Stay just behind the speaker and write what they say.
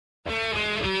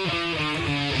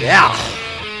Yeah.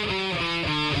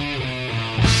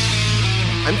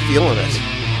 I'm feeling it.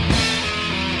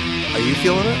 Are you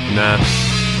feeling it? Nah.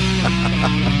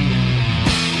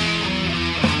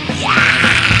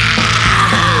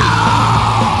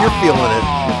 You're feeling it.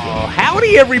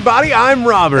 Howdy, everybody. I'm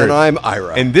Robert. And I'm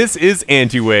Ira. And this is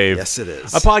Anti-Wave. Yes, it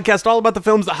is. A podcast all about the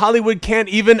films that Hollywood can't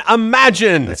even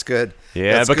imagine. That's good.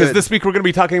 Yeah, That's because good. this week we're going to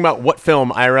be talking about what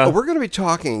film, Ira? We're going to be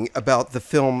talking about the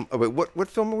film. Oh, wait, what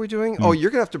film are we doing? Oh, you're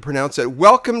going to have to pronounce it.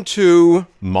 Welcome to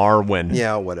Marwen.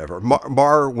 Yeah, whatever.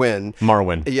 Marwen.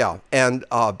 Marwen. Yeah, and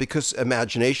because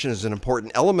imagination is an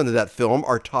important element of that film,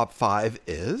 our top 5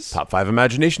 is Top 5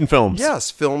 imagination films. Yes,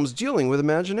 films dealing with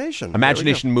imagination.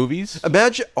 Imagination movies.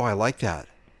 Oh, I like that.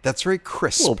 That's very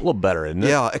crisp. A little better, isn't it?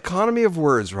 Yeah, economy of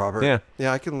words, Robert. Yeah.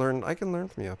 Yeah, I can learn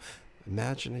from you.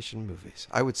 Imagination movies.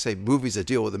 I would say movies that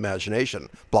deal with imagination.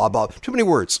 Blah, blah. Too many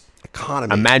words.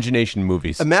 Economy. Imagination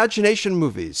movies. Imagination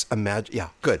movies. Yeah,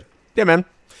 good. Yeah, man.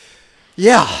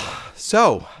 Yeah.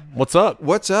 So, What's up?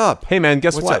 what's up? Hey, man,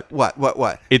 guess what?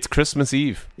 What? It's Christmas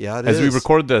Eve. Yeah, it As we is.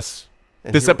 record this.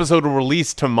 And This here- episode will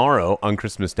release tomorrow on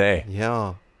Christmas Day.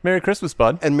 Yeah. Merry Christmas,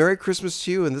 bud. And Merry Christmas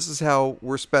to you. And this is how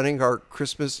we're spending our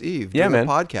Christmas Eve. Yeah, doing man. a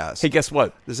podcast. Hey, guess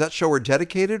what? Does that show we're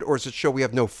dedicated, or does it show we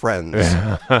have no friends?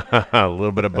 A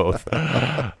little bit of both.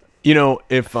 You know,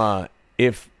 if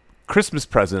Christmas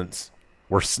presents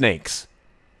were snakes,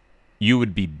 you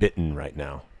would be bitten right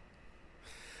now.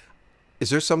 Is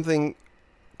there something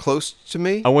close to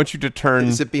me? I want you to turn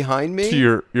Is it behind me?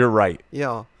 to your right.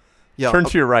 Yeah. Turn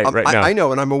to your right now. I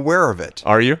know, and I'm aware of it.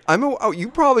 Are you? You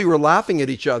probably were laughing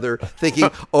at each other, thinking,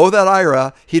 "Oh, that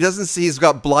Ira, he doesn't see. He's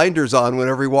got blinders on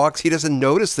whenever he walks. He doesn't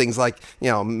notice things like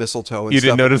mistletoe and You stuff."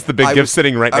 didn't notice the big gift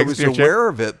sitting right next to your chair? I was aware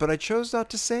of it, but I chose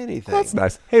not to say anything. That's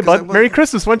nice. Hey, 'Cause bud, Merry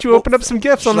Christmas. Why don't you open up some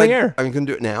gifts on the air? I'm going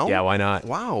to do it now. Yeah, why not?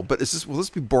 Wow, but will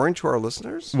this be boring to our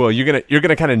listeners? Well, you're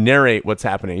gonna kind of narrate what's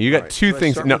happening. You got right, two should I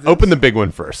things. start No, with open this? the big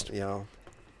one first. Yeah.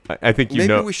 I think you Maybe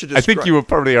know. we should I think describe- you will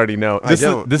probably already know. Maybe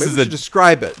we should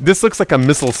describe it. This looks like a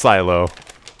missile silo.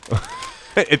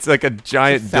 It's like a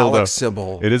giant Phallic dildo.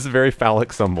 symbol. It is a very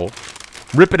phallic symbol.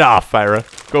 Rip it off, Ira.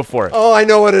 Go for it. Oh, I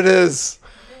know what it is.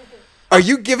 Are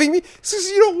you giving me? Since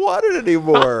you don't want it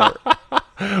anymore.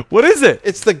 What is it?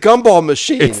 It's the gumball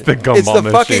machine. It's the gumball It's the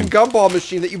machine. fucking gumball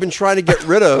machine that you've been trying to get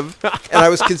rid of, and I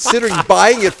was considering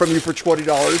buying it from you for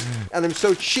 $20, and I'm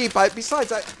so cheap. But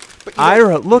you know,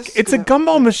 Ira, look, this is it's a gonna-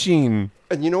 gumball machine.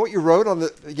 And you know what you wrote on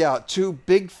the? Yeah, to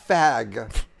big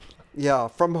fag. Yeah,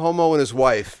 from Homo and his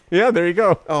wife. Yeah, there you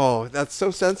go. Oh, that's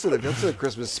so sensitive. That's a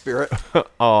Christmas spirit.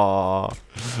 Aw.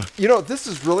 You know, this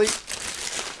is really.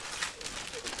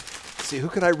 See, who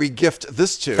can I regift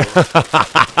this to?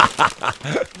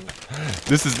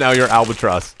 This is now your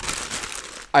albatross.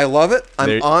 I love it. I'm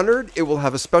There- honored. It will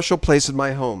have a special place in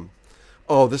my home.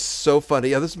 Oh, this is so funny.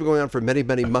 Yeah, this has been going on for many,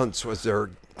 many months. Was they're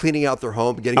cleaning out their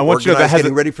home, getting I want you to know that organized, has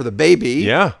getting a- ready for the baby.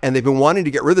 Yeah. And they've been wanting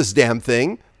to get rid of this damn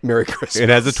thing. Merry Christmas. It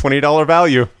has a $20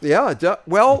 value. Yeah.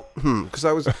 Well,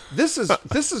 because This is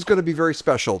going to be very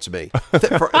special to me.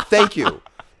 Thank you.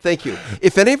 Thank you.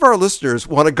 If any of our listeners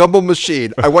want a gumball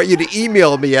machine, I want you to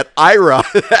email me at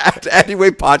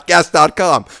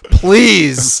ira@anywaypodcast.com.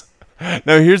 Please.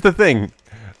 Now, here's the thing.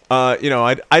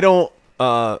 I don't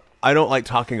like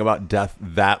talking about death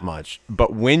that much.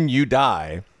 But when you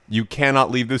die, you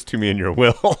cannot leave this to me in your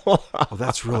will. Oh,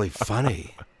 that's really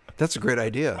funny. That's a great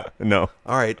idea. No.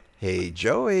 All right. Hey,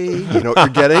 Joey, you know what you're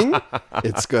getting?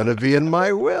 It's going to be in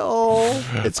my will.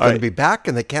 It's going to be back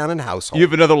in the Cannon household. You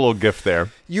have another little gift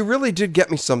there. You really did get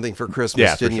me something for Christmas,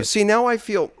 Yeah, for didn't you? sure. See, now I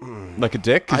feel... Like a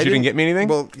dick? Because you didn't get me anything?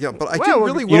 Well, yeah, but I Well, did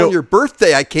really you well know- on your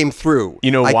birthday. I came through.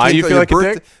 You know I why came you through feel your like a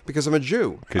birthday- dick? Because I'm a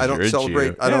Jew. Because I don't you're a celebrate.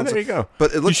 Jew. I don't. There you go.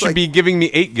 But it You looks should like be giving me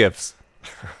 8 gifts.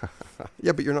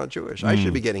 yeah, but you're not Jewish. I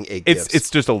should be getting 8 It's gifts. it's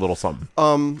just a little something.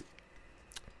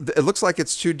 It looks like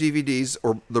it's 2 DVDs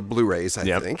or the Blu-rays, I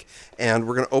Yep. think, and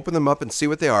we're going to open them up and see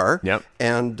what they are. Yep.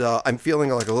 And I'm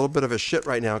feeling like a little bit of a shit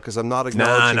right now because I'm not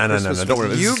acknowledging no, Christmas don't worry.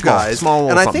 with This you is small, guys. small little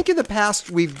and I something. think in the past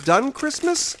we've done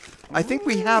Christmas. I think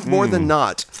we have more than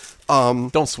not.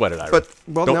 Don't sweat it, Ira. but,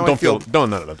 well, don't, now I don't feel- Don't.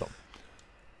 No.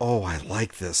 Oh, I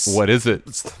like this. What is it?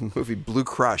 It's the movie Blue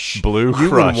Crush. Blue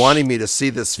You've Crush. been wanting me to see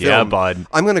this film. Yeah, bud.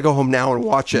 I'm going to go home now and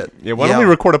watch it. Yeah, why don't we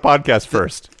record a podcast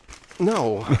first?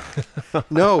 No.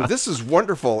 No, this is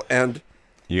wonderful. And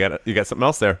You got something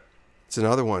else there. it's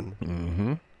another one.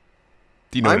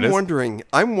 Do you know what it is?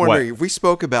 I'm wondering if we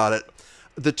spoke about it.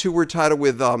 The 2 were titled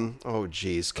with oh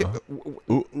geez.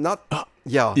 Not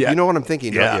yeah, Yeah. you know what I'm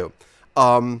thinking, Yeah.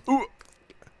 don't you?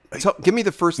 Give me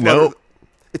the first No. letter.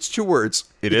 It's 2 words.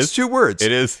 It's It's 2 words.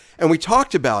 It is. And we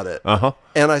talked about it. Uh-huh.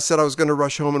 And I said I was going to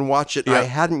rush home and watch it. Yep. I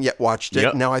hadn't yet watched it.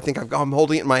 Yep. Now I think I'm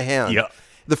holding it in my hand. Yep.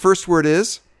 The first word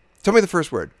is? Tell me the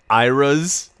first word.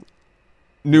 Ira's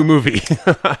new movie.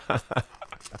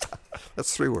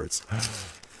 That's 3 words.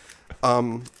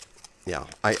 Yeah.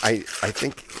 I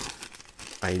think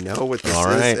I know what this All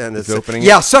is. right. And It's it's opening.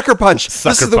 Yeah, Sucker Punch. This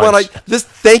Sucker is the one Punch.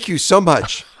 thank you so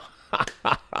much.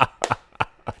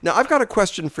 Now I've got a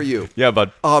question for you. Yeah,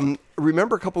 bud.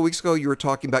 Remember a couple weeks ago you were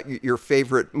talking about your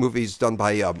favorite movies done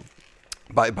by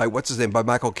what's his name, by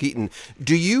Michael Keaton.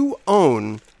 Do you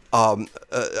own? I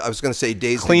was going to say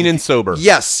Days Clean and Sober.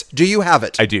 Yes. Do you have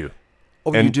it? I do.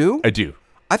 Oh, And you do? I do.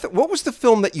 I thought. What was the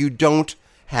film that you don't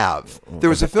have? There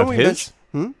was a film of we his?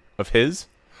 mentioned. Of his?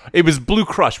 It was Blue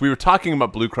Crush. We were talking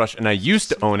about Blue Crush, and I used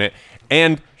to own it,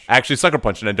 and actually Sucker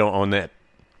Punch, and I don't own it.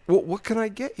 Well, what can I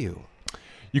get you?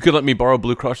 You could let me borrow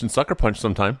Blue Crush and Sucker Punch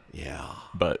sometime, Yeah.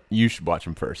 but you should watch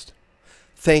them first.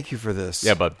 Thank you for this.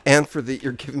 Yeah, bud. And for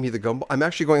you're giving me the gumball. I'm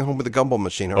actually going home with the gumball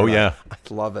machine. Oh, yeah. I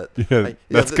love it. Yeah,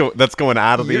 that's going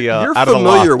out of the You're out of the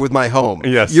familiar loft. with my home.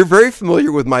 Yes. You're very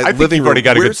familiar with my I think living you've room. already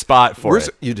got a good spot for it.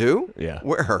 You do? Yeah.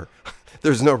 Where?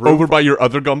 There's no room. Over by your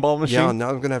other gumball machine? Yeah, now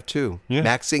I'm going to have 2. Yeah.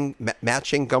 Matching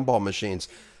gumball machines.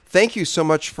 Thank you so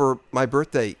much for my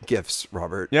birthday gifts,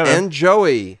 Robert. Yeah, man. And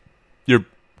Joey. Your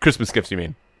Christmas gifts, you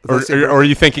mean? Did I Or say are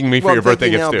you thanking me for Well, your I'm birthday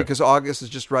thanking gifts now too? because August is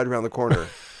just right around the corner.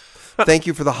 Thank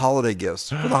you for the holiday gifts,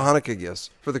 for the Hanukkah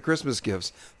gifts, for the Christmas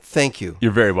gifts. Thank you.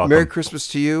 You're very welcome. Merry Christmas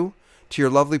to you, to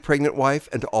your lovely pregnant wife,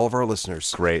 and to all of our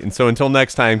listeners. Great. And so until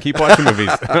next time, keep watching movies.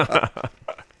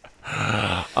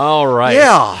 All right.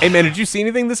 Yeah. Hey, man, did you see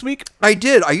anything this week? I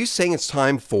did. Are you saying it's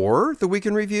time for the Week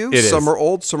in Review? It is. Some are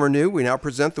old, some are new. We now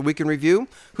present the Week in Review.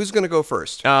 Who's going to go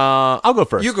first? I'll go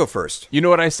first. You go first. You know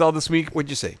what I saw this week? What'd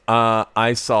you say?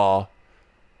 I saw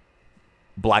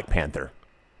Black Panther.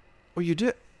 Oh, you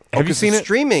did. Have you 'cause seen it's it?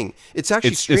 streaming. It's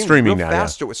actually It's streaming. streaming real now, yeah.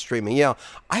 fast. It was streaming. Yeah,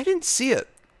 I didn't see it.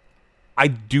 I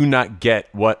do not get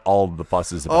what all the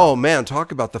fuss is about. Oh man,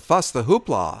 talk about the fuss, the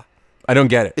hoopla. I don't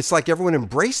get it. It's like everyone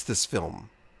embraced this film.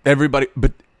 Everybody,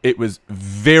 but it was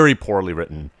very poorly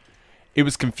written. It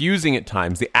was confusing at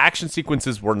times. The action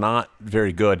sequences were not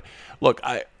very good. Look,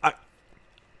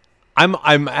 I'm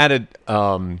at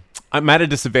a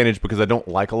disadvantage because I don't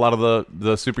like a lot of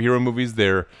the superhero movies.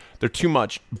 They're too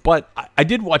much. But I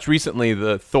did watch recently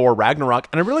the Thor Ragnarok,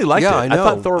 and I really liked it. Yeah, I know.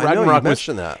 thought Thor I know, you Ragnarok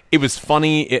mentioned that. It was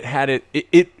funny. It had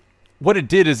it. What it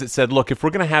did is it said, look, if we're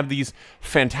going to have these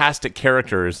fantastic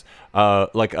characters,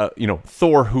 like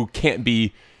Thor who can't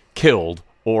be killed,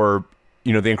 or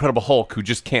the Incredible Hulk who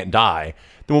just can't die,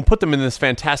 then we'll put them in this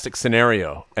fantastic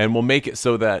scenario, and we'll make it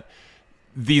so that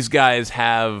these guys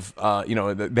have,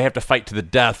 they have to fight to the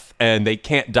death, and they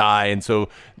can't die, and so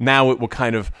now it will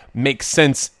kind of make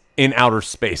sense in outer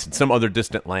space, in some other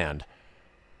distant land.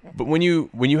 But when you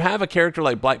have a character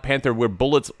like Black Panther where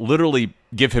bullets literally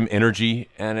give him energy,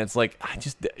 and it's like,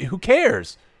 who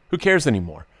cares? Who cares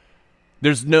anymore?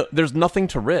 There's nothing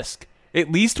to risk.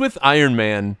 At least with Iron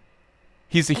Man,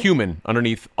 he's a human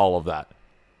underneath all of that.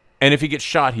 And if he gets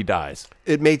shot, he dies.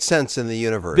 It made sense in the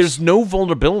universe. There's no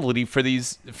vulnerability for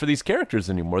these characters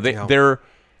anymore.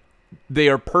 They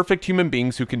are perfect human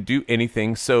beings who can do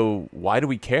anything. So why do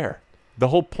we care? The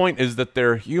whole point is that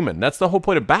they're human. That's the whole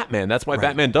point of Batman. That's why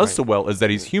Batman does so well, is that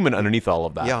he's human underneath all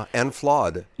of that. Yeah, and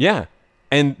flawed. Yeah.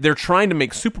 And they're trying to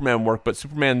make Superman work, but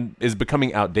Superman is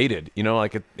becoming outdated.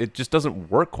 It just doesn't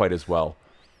work quite as well.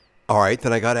 All right,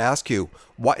 then I got to ask you,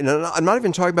 why? No, I'm not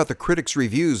even talking about the critics'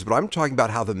 reviews, but I'm talking about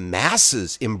how the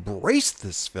masses embraced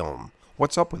this film.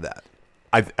 What's up with that?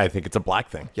 I think it's a black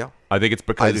thing. Yeah. I think it's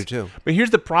because... I do too. But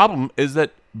here's the problem, is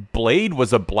that Blade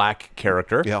was a black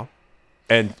character. Yeah.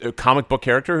 And a comic book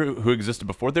character who existed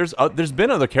before. There's been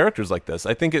other characters like this.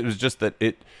 I think it was just that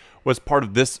it was part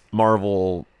of this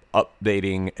Marvel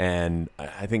updating, and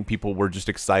I think people were just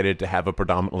excited to have a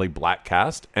predominantly black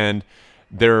cast, and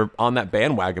they're on that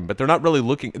bandwagon, but they're not really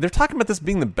looking. They're talking about this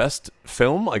being the best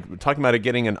film, like talking about it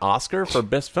getting an Oscar for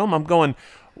best film. I'm going,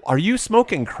 are you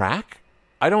smoking crack?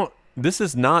 This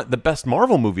is not the best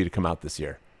Marvel movie to come out this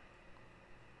year.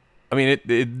 I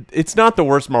mean, it's not the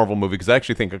worst Marvel movie, because I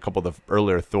actually think a couple of the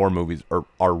earlier Thor movies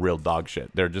are real dog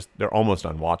shit. They're almost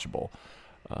unwatchable.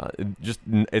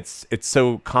 It's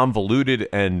so convoluted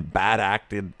and bad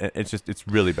acted. It's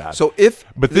really bad. So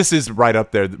but this is right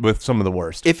up there with some of the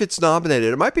worst. If it's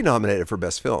nominated, it might be nominated for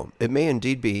best film. It may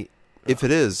indeed be. If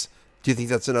it is, do you think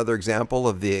that's another example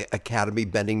of the Academy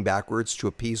bending backwards to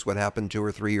appease what happened 2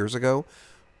 or 3 years ago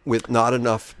with not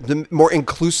enough, more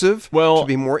inclusive. Well, to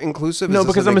be more inclusive. No, Is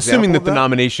this because an I'm assuming example that of the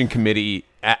nomination committee,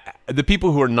 the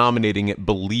people who are nominating it,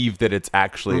 believe that it's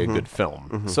actually a good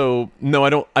film. So no, I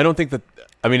don't think that.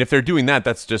 I mean, if they're doing that,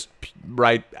 that's just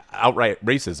outright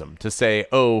racism to say,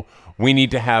 oh, we need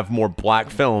to have more black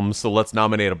films, so let's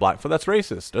nominate a black film. That's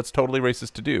racist. That's totally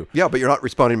racist to do. Yeah, but you're not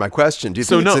responding to my question. Do you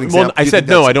So think no, it's an example? well, I said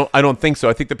no. I don't think so.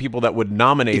 I think the people that would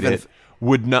nominate it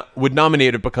would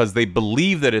nominate it because they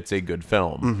believe that it's a good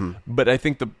film. But I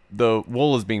think the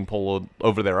wool is being pulled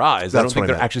over their eyes. I don't think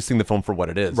they're actually seeing the film for what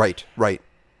it is.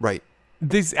 Right.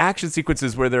 These action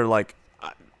sequences where they're like,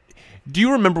 do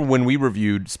you remember when we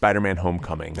reviewed Spider-Man: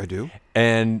 Homecoming? I do.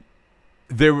 And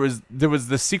there was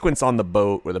the sequence on the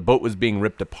boat where the boat was being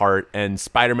ripped apart and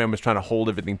Spider-Man was trying to hold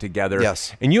everything together.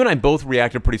 Yes. And you and I both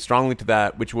reacted pretty strongly to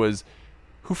that, which was,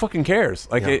 who fucking cares?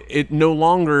 Like it no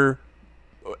longer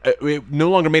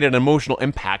made an emotional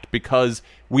impact because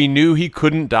we knew he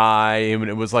couldn't die, and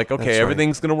it was like, okay,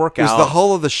 everything's gonna work out. It was the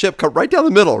hull of the ship cut right down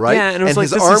the middle, right? Yeah, and it was like,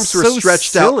 his this arms is were so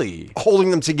stretched silly. out,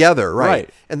 holding them together, Right.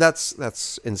 And that's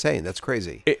insane. That's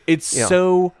crazy. It's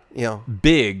so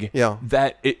big Yeah.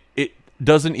 that it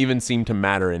doesn't even seem to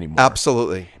matter anymore.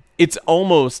 Absolutely. It's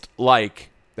almost like,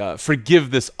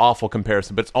 forgive this awful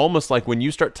comparison, but it's almost like when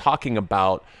you start talking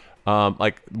about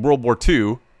like World War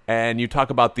II and you talk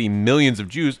about the millions of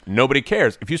Jews, nobody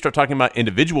cares. If you start talking about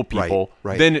individual people,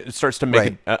 Right. then it starts to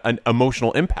make an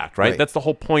emotional impact, right? That's the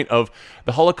whole point of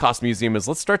the Holocaust Museum is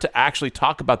let's start to actually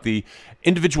talk about the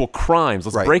individual crimes.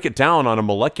 Let's break it down on a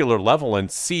molecular level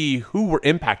and see who we're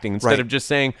impacting instead of just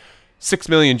saying 6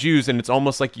 million Jews, and it's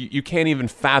almost like you can't even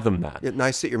fathom that. Yeah,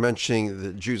 nice that you're mentioning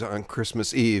the Jews on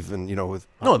Christmas Eve, and with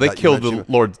they killed the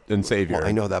Lord and Savior. Well,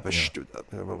 I know that, but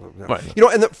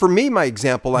Right. and for me, my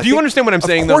example. Do you understand what I'm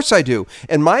saying? Of course, I do.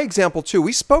 And my example too.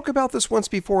 We spoke about this once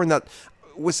before, and that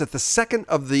was it. The second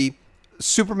of the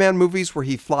Superman movies where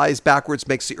he flies backwards,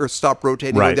 makes the Earth stop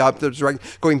rotating,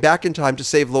 going back in time to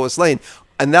save Lois Lane,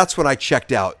 and that's when I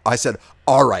checked out. I said,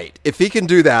 "All right, if he can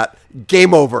do that,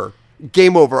 game over."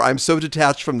 Game over. I'm so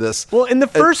detached from this. Well, in the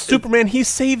first Superman, he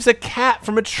saves a cat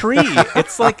from a tree.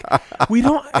 It's like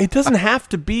it doesn't have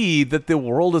to be that the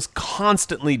world is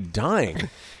constantly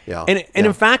dying. Yeah. And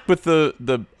in fact, with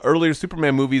the earlier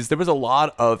Superman movies, there was a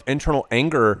lot of internal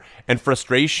anger and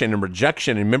frustration and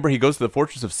rejection. And remember, he goes to the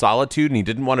Fortress of Solitude and he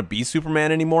didn't want to be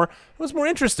Superman anymore. It was more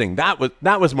interesting. That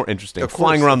was more interesting. Of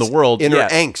Flying course, around the world. Inner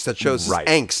angst that shows his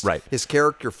angst, right. His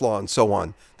character flaw, and so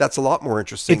on. That's a lot more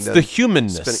interesting. It's the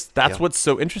humanness. That's what's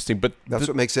so interesting. But that's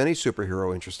what makes any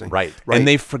superhero interesting. Right. And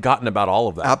they've forgotten about all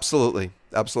of that. Absolutely.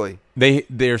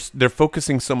 They're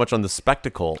focusing so much on the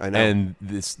spectacle, and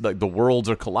this like the worlds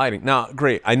are colliding. Now,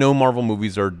 great. I know Marvel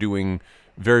movies are doing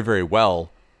very, very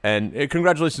well, and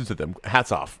congratulations to them.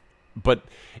 Hats off. But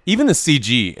even the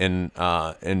CG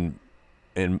in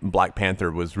Black Panther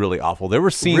was really awful. There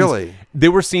were scenes.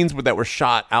 There were scenes that were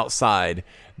shot outside.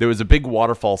 There was a big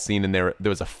waterfall scene, and there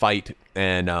was a fight,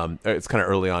 and it's kind of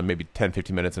early on, maybe 10,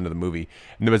 15 minutes into the movie,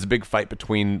 and there was a big fight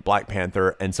between Black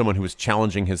Panther and someone who was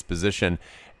challenging his position,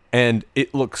 and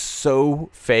it looked so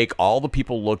fake. All the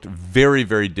people looked very,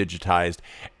 very digitized,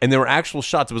 and there were actual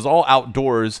shots. It was all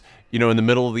outdoors, in the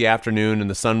middle of the afternoon,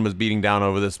 and the sun was beating down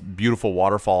over this beautiful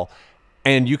waterfall.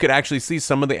 And you could actually see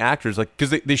some of the actors, because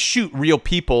they shoot real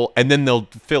people, and then they'll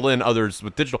fill in others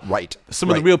with digital. Right. Some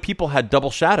of the real people had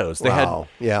double shadows. They had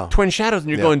twin shadows,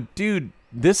 and you're going, dude,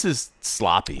 this is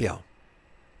sloppy. Yeah.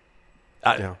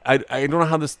 I don't know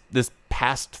how this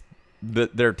passed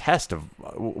their test of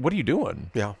what are you doing?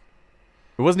 Yeah.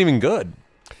 It wasn't even good.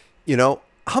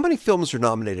 How many films are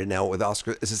nominated now with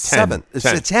Oscar? Is it 10. 7? Is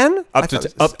it 10? Up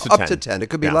to 10. It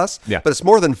could be less, Yeah. but it's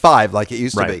more than 5 like it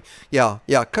used to be. Yeah.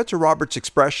 Cut to Robert's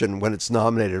expression when it's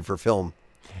nominated for film.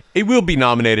 It will be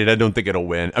nominated. I don't think it'll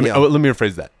win. I mean, let me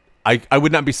rephrase that. I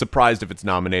would not be surprised if it's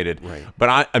nominated,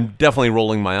 but I'm definitely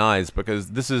rolling my eyes because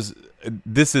this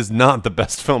is not the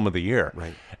best film of the year,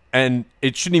 and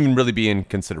it shouldn't even really be in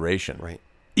consideration.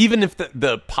 Even if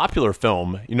the popular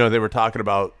film, they were talking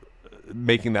about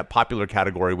making that popular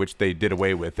category, which they did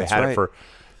away with. They had it for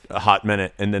a hot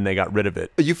minute, and then they got rid of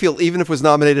it. You feel even if it was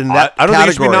nominated in that I don't category, think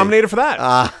it should be nominated for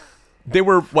that. They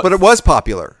were, but it was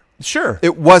popular. Sure,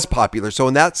 it was popular. So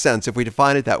in that sense, if we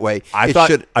define it that way, I thought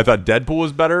Deadpool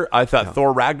was better. I thought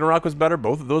Thor Ragnarok was better.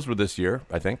 Both of those were this year,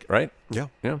 I think. Right? Yeah.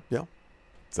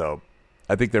 So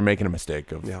I think they're making a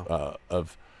mistake of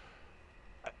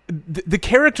the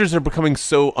characters are becoming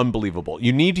so unbelievable.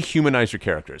 You need to humanize your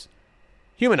characters.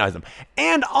 Humanize them.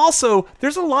 And also,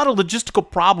 there's a lot of logistical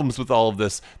problems with all of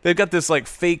this. They've got this like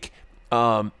fake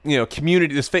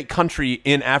community, this fake country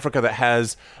in Africa that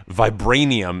has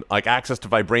vibranium, like access to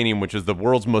vibranium, which is the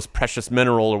world's most precious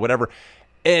mineral or whatever.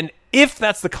 And if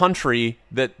that's the country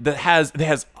that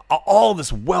has all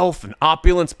this wealth and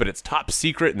opulence, but it's top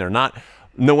secret and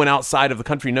no one outside of the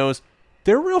country knows,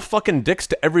 they're real fucking dicks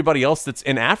to everybody else that's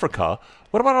in Africa.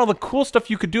 What about all the cool stuff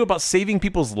you could do about saving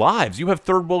people's lives? You have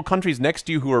third world countries next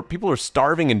to you people are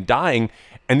starving and dying,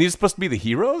 and these are supposed to be the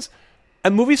heroes?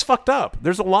 And movie's fucked up.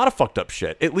 There's a lot of fucked up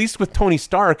shit. At least with Tony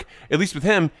Stark, at least with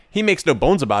him, he makes no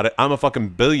bones about it. I'm a fucking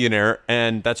billionaire,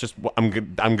 and that's just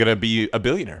I'm gonna be a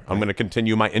billionaire. I'm gonna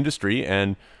continue my industry,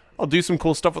 and I'll do some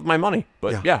cool stuff with my money.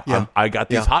 But I got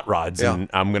these hot rods, and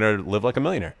I'm gonna live like a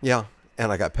millionaire. Yeah,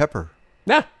 and I got pepper.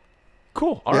 Yeah,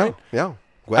 cool. All right. Yeah.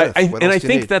 I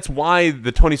think that's why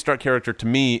the Tony Stark character to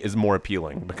me is more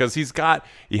appealing, because he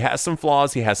has some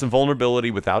flaws, he has some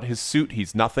vulnerability. Without his suit,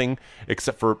 he's nothing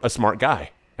except for a smart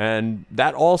guy, and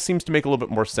that all seems to make a little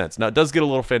bit more sense. Now it does get a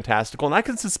little fantastical, and I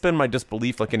can suspend my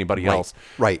disbelief like anybody else,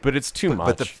 right? But it's too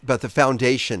much. But the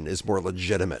foundation is more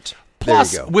legitimate.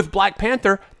 Plus, there you go. With Black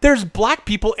Panther, there's black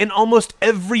people in almost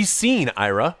every scene.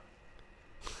 Ira.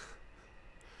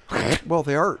 Well,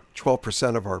 they are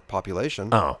 12% of our population.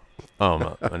 Oh,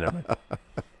 no, never mind.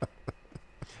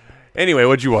 Anyway,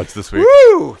 what'd you watch this week?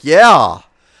 Woo! Yeah.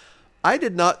 I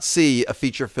did not see a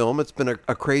feature film. It's been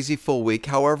a crazy full week.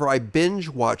 However, I binge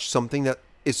watched something that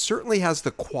certainly has the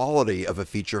quality of a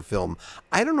feature film.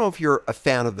 I don't know if you're a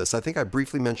fan of this. I think I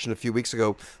briefly mentioned a few weeks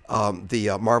ago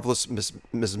the Marvelous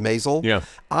Mrs. Maisel. Yeah.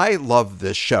 I love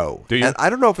this show. Do you? And I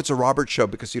don't know if it's a Robert show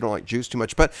because you don't like Jews too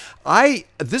much, but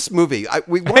this movie... I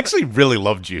actually really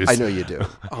love Jews. I know you do.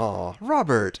 Oh,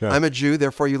 Robert, yeah. I'm a Jew,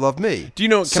 therefore you love me. Do you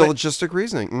know... Syllogistic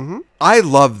reasoning. Mm-hmm. I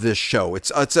love this show. It's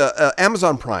a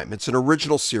Amazon Prime. It's an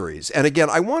original series. And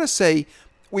again, I want to say...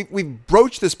 We've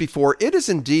broached this before. It is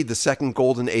indeed the second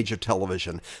golden age of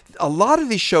television. A lot of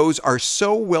these shows are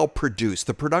so well produced.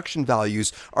 The production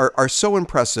values are so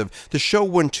impressive. The show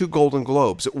won 2 Golden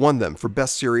Globes. It won them for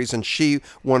Best Series, and she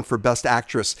won for Best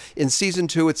Actress. In season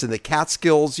 2, it's in the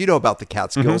Catskills. You know about the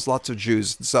Catskills. Lots of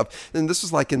Jews and stuff. And this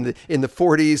is like in the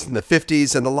 40s and the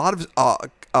 50s, and a lot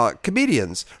of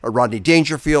comedians, Rodney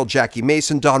Dangerfield, Jackie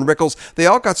Mason, Don Rickles, they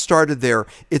all got started there.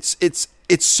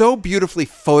 It's so beautifully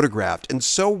photographed and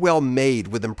so well made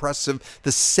with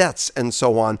the sets and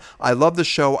so on. I love the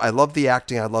show. I love the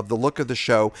acting. I love the look of the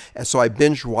show. And so I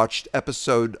binge watched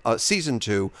season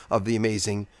 2 of The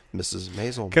Amazing Mrs.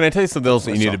 Maisel. Can I tell you something else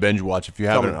that you need to binge watch if you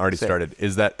haven't already started?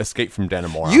 Is that Escape from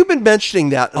Dannemora? You've been mentioning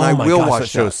that, and I will watch that.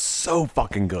 Show is so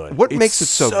fucking good. What makes it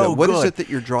so good? What is it that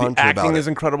you're drawn to about it? The acting is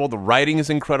incredible. The writing is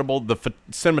incredible. The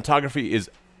cinematography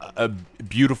is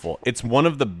beautiful. It's one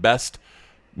of the best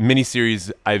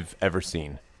miniseries I've ever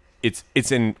seen. It's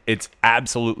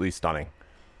absolutely stunning.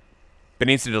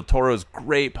 Benicio del Toro is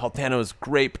great. Paul Dano is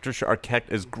great. Patricia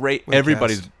Arquette is great.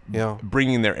 Everybody's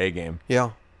bringing their A game.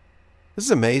 Yeah, this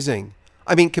is amazing.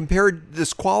 I mean, compared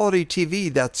this quality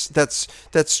TV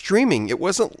that's streaming, it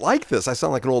wasn't like this. I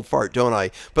sound like an old fart, don't I?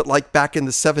 But like back in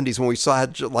the 70s when we saw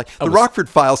the Rockford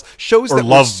Files, shows that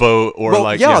Love Boat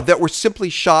that were simply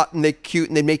shot and they're cute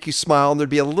and they make you smile and there'd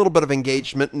be a little bit of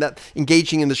engagement and that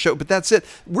engaging in the show, but that's it.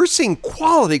 We're seeing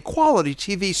quality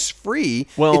TV free.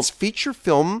 Well, it's feature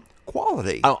film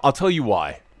quality. I'll tell you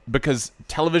why. Because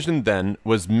television then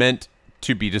was meant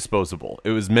to be disposable.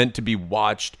 It was meant to be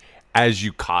watched as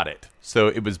you caught it. So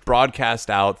it was broadcast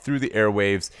out through the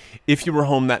airwaves. If you were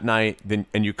home that night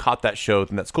and you caught that show,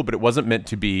 then that's cool. But it wasn't meant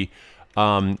to be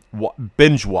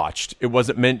binge watched. It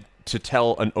wasn't meant to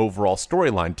tell an overall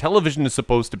storyline. Television is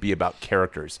supposed to be about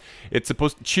characters.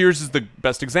 Cheers is the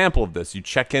best example of this. You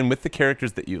check in with the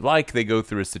characters that you like. They go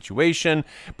through a situation,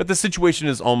 but the situation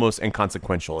is almost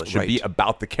inconsequential. It should be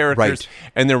about the characters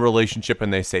and their relationship,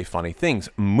 and they say funny things.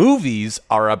 Movies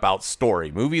are about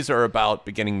story. Movies are about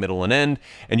beginning, middle, and end,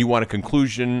 and you want a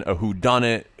conclusion, a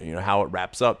whodunit, how it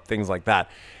wraps up, things like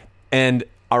that. And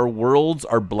our worlds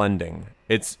are blending.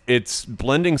 It's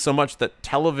blending so much that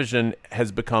television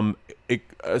has become,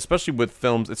 especially with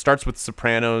films, it starts with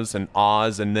Sopranos and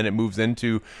Oz, and then it moves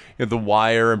into The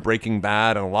Wire and Breaking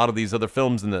Bad and a lot of these other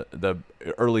films in the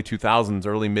early 2000s,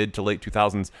 early mid to late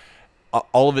 2000s.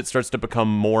 All of it starts to become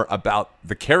more about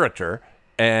the character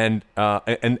and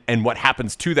what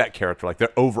happens to that character, like the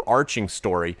overarching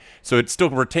story. So it still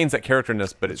retains that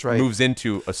characterness, but it moves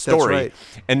into a story. That's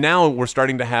right. And now we're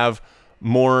starting to have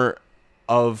more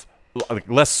of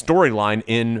less storyline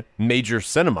in major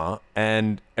cinema,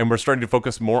 and we're starting to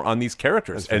focus more on these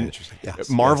characters. That's and interesting. Yes,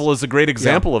 Marvel is a great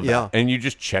example of that. Yeah. And you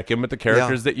just check in with the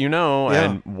characters that you know,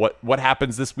 and what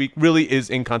happens this week really is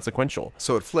inconsequential.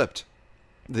 So it flipped.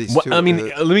 These What, two, let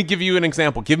me give you an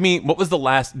example. Give me, what was the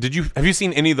last, have you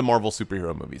seen any of the Marvel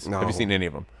superhero movies? No. Have you seen any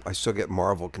of them? I still get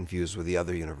Marvel confused with the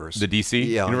other universe. The DC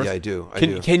Yeah, universe? yeah, I do.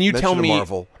 Can you tell me,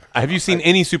 Marvel. have you seen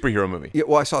any superhero movie? Yeah,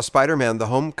 well, I saw Spider-Man: The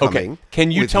Homecoming. Okay.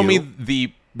 Can you with tell me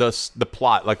the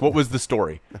plot? Like, what was the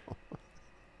story? No.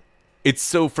 It's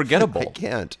so forgettable.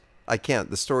 I can't.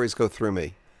 The stories go through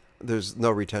me. There's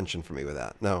no retention for me with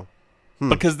that. No.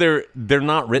 Because they're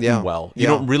not written well. You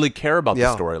don't really care about the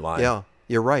storyline. Yeah,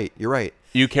 you're right.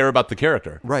 You care about the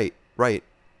character. Right.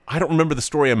 I don't remember the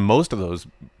story of most of those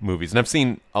movies, and I've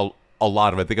seen a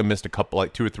lot of it. I think I missed a couple,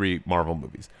 like 2 or 3 Marvel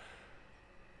movies.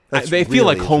 They feel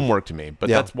like homework to me, but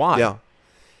that's why. Yeah.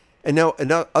 And now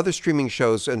other streaming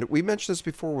shows, and we mentioned this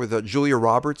before with Julia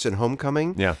Roberts in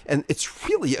Homecoming. Yeah. And it's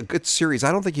really a good series.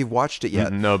 I don't think you've watched it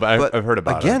yet. No, but I've heard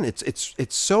about it. Again,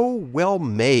 it's so well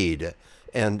made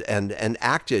and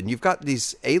acted. You've got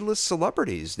these A-list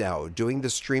celebrities now doing the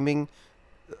streaming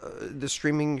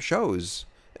shows,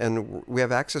 and we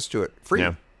have access to it free.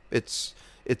 Yeah. It's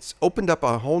opened up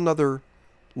a whole nother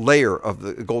layer of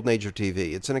the golden age of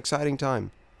TV. It's an exciting time.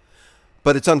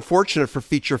 But it's unfortunate for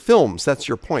feature films. That's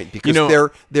your point,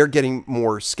 because they're getting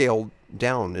more scaled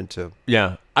down into.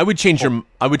 Yeah, I would change your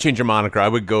moniker. I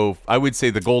would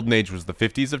say the golden age was the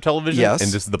 50s of television, yes,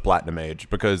 and this is the platinum age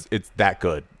because it's that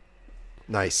good.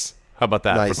 Nice. How about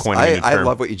that? Nice. For coining a new term? I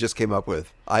love what you just came up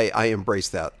with. I embrace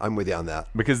that. I'm with you on that.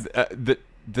 Because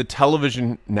the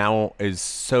television now is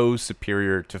so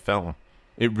superior to film.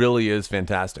 It really is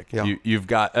fantastic. Yeah. You've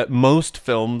got most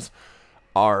films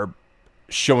are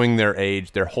showing their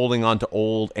age. They're holding on to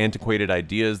old, antiquated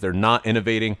ideas. They're not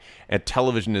innovating, and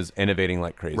television is innovating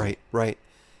like crazy. Right.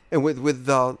 And with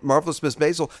Marvelous Miss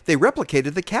Maisel, they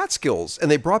replicated the Catskills, and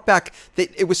they brought back.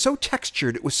 It was so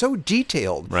textured, it was so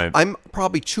detailed. Right. I'm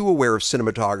probably too aware of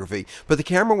cinematography, but the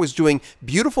camera was doing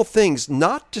beautiful things,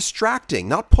 not distracting,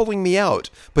 not pulling me out,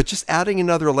 but just adding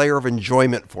another layer of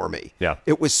enjoyment for me. Yeah.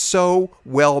 It was so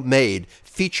well made,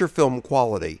 feature film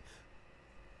quality.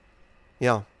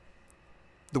 Yeah.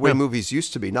 The way movies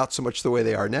used to be, not so much the way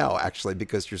they are now, actually,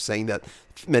 because you're saying that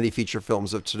many feature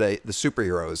films of today, the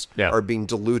superheroes, are being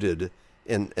diluted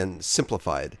and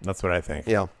simplified. That's what I think.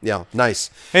 Yeah. Nice.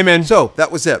 Hey, man. So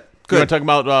that was it. Good. You want to talk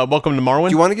about Welcome to Marwen?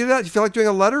 Do you want to get that? Do you feel like doing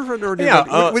a letter? Or do you what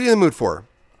are you in the mood for?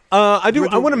 I do.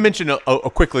 I want to mention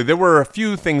quickly, there were a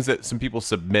few things that some people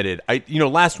submitted.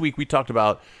 Last week we talked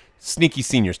about sneaky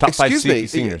seniors, top 5 sneaky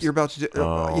seniors. You're about to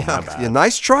do.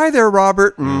 Nice try there,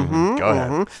 Robert. Mm-hmm, Go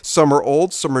ahead. Some are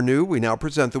old, some are new. We now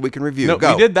present the week in review. No,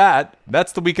 Go. we did that.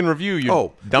 That's the week in review.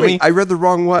 You dummy. Wait, I read the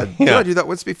wrong one. Did I do that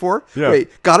once before? Yeah.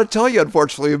 Wait, gotta tell you,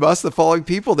 unfortunately, we must. The following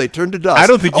people, they turn to dust. I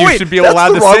don't think you should be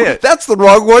allowed to say it. That's the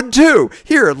wrong one too.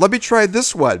 Here, let me try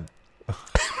this one.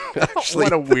 Actually,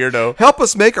 what a weirdo. Help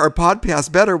us make our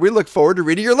podcast better. We look forward to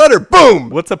reading your letter. Boom.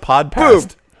 What's a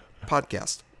podcast?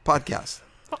 Boom. Podcast.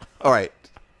 All right.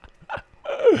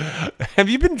 Have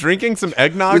you been drinking some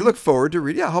eggnog? We look forward to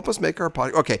reading. Yeah, help us make our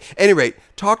podcast. Okay. Any rate,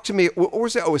 talk to me. What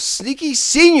was it? Oh, it was Sneaky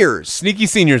Seniors. Sneaky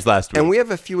Seniors last week. And we have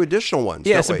a few additional ones.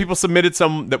 Yeah, some people submitted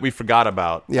some that we forgot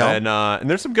about. Yeah. And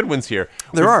there's some good ones here.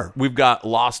 We've got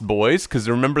Lost Boys, because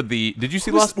remember did you see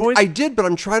Lost Boys? I did, but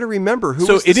I'm trying to remember who.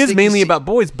 So was it is mainly about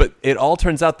boys, but it all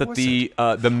turns out that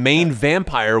the main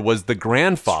vampire was the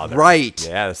grandfather. Right.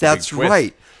 Yeah, that's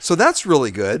right. So that's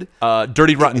really good.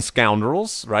 Dirty Rotten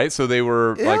Scoundrels, right? So they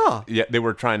were they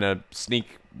were trying to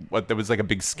sneak. There was like a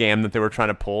big scam that they were trying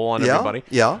to pull on everybody.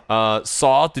 Yeah.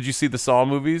 Saw. Did you see the Saw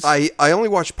movies? I only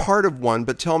watched part of one,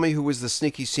 but tell me who was the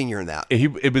sneaky senior in that.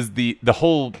 It was the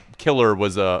whole killer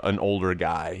was an older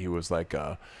guy. He was like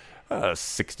a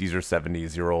 60s or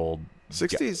 70s year old.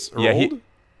 60s or old? old?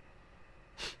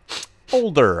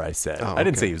 Older, I said. Oh, I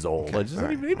didn't okay. say he was old. Okay. I just All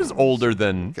right. he was older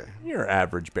than your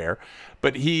average bear.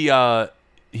 But he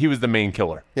was the main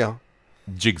killer. Yeah.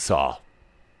 Jigsaw.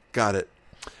 Got it.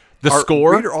 The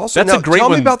score. That's a great one. Tell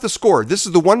me about the score. This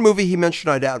is the one movie he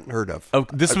mentioned I hadn't heard of. Oh,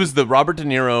 this was the Robert De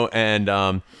Niro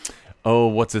and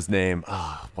what's his name?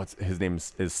 What's his name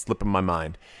is slipping my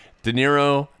mind. De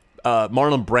Niro,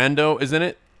 Marlon Brando is in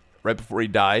it right before he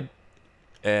died,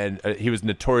 and he was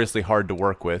notoriously hard to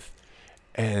work with.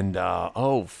 And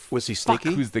was he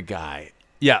sneaky? Who's the guy?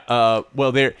 Yeah.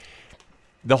 Well,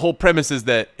 the whole premise is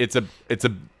that it's a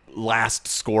last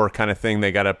score kind of thing.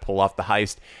 They got to pull off the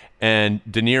heist, and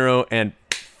De Niro and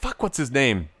what's his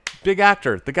name? Big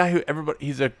actor, the guy who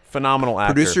he's a phenomenal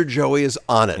actor. Producer Joey is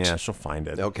on it. Yeah, she'll find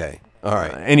it. Okay. All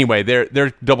right. Anyway,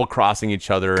 they're double crossing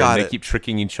each other, Got and it. they keep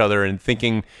tricking each other and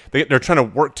thinking they're trying to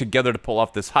work together to pull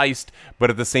off this heist, but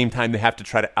at the same time they have to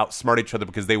try to outsmart each other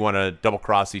because they want to double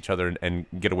cross each other and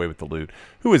get away with the loot.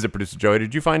 Who is it, Producer Joey?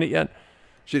 Did you find it yet?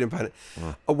 She didn't find it.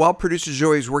 While producer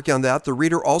Joey was working on that, the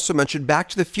reader also mentioned Back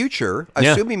to the Future. I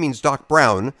assume he means Doc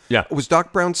Brown. Yeah. Was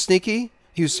Doc Brown sneaky?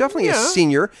 He was definitely a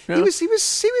senior. Yeah. He was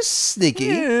sneaky.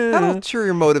 Yeah. Had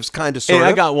ulterior motives, kind of, sort of.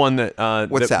 I got one that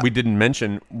What's that? we didn't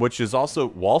mention, which is also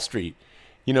Wall Street.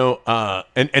 You know,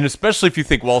 and especially if you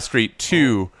think Wall Street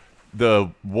 2,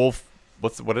 the Wolf.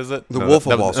 What is it? The Wolf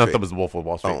of Wall Street. That was the Wolf of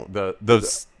Wall Street.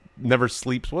 The Never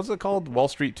Sleeps. What's it called? Wall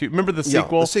Street 2. Remember the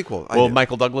sequel? Yeah, the sequel. Well,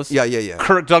 Michael Douglas. Yeah.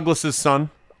 Kirk Douglas's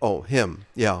son. Oh, him.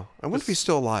 Yeah. I wonder if he's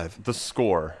still alive. The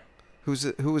Score. Who was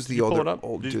the Pull older it up?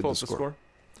 old Did dude you pull in up the the Score?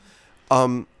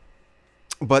 Score?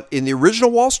 But in the original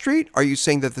Wall Street, are you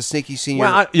saying that the sneaky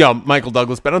senior? Well, Michael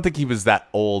Douglas, but I don't think he was that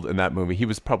old in that movie. He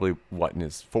was probably, in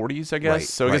his 40s, I guess? Right,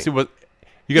 so I guess he was...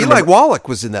 Eli Wallach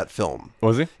was in that film.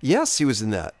 Was he? Yes, he was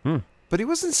in that. But he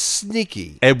wasn't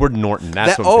sneaky. Edward Norton.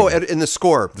 That's what I'm thinking. In the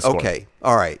Score. The Score. Okay.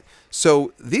 All right.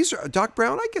 So these are... Doc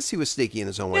Brown, I guess he was sneaky in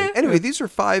his own way. Anyway, these are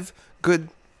 5 good...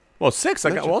 Well, 6. I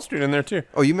got Wall Street in there, too.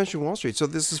 Oh, you mentioned Wall Street. So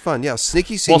this is fun. Yeah,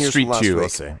 sneaky seniors Wall Street from last 2, week.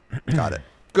 let's say. Got it.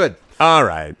 Good. All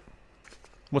right.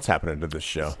 What's happening to this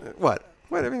show? What?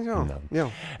 Everything's going. No. Yeah.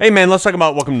 Hey, man, let's talk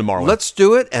about Welcome to Marwen. Let's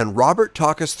do it, and Robert,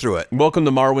 talk us through it. Welcome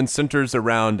to Marwen centers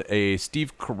around a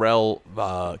Steve Carell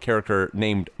character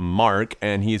named Mark,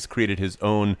 and he's created his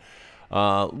own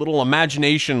little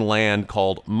imagination land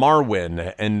called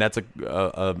Marwen, and that's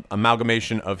a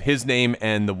amalgamation of his name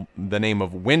and the name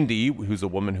of Wendy, who's a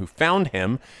woman who found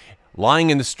him lying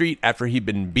in the street after he'd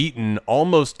been beaten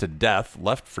almost to death,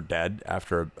 left for dead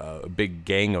after a big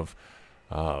gang of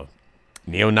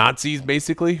neo-Nazis,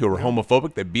 basically, who were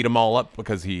homophobic. They beat him all up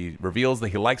because he reveals that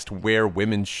he likes to wear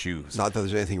women's shoes. Not that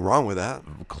there's anything wrong with that.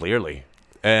 Clearly.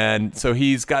 And so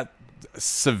he's got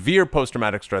severe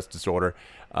post-traumatic stress disorder.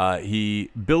 He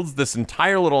builds this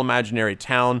entire little imaginary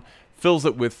town, fills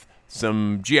it with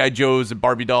some G.I. Joes and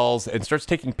Barbie dolls, and starts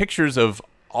taking pictures of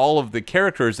all of the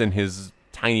characters in his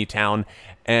tiny town,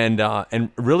 and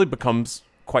really becomes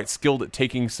quite skilled at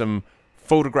taking some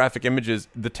photographic images.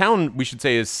 The town, we should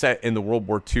say, is set in the World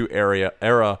War II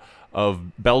era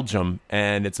of Belgium,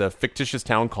 and it's a fictitious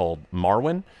town called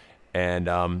Marwen.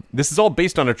 And this is all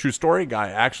based on a true story. Guy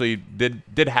actually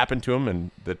did happen to him,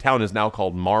 and the town is now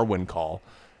called Marwencol,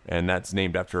 and that's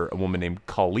named after a woman named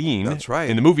Colleen. That's right.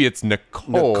 In the movie, it's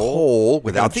Nicole. Nicole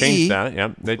without the changed E. that.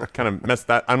 Yeah, they kind of messed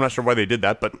that. I'm not sure why they did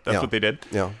that, but that's what they did.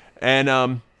 Yeah.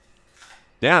 And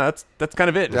that's kind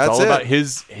of it. It's all about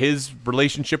his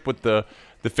relationship with the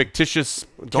fictitious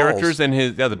characters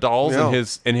and the dolls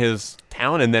in his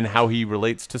town, and then how he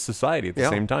relates to society at the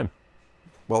same time.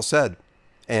 Well said.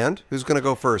 And who's going to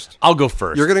go first? I'll go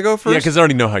first. You're going to go first? Yeah, because I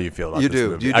already know how you feel about you this do.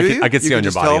 movie. You I can see on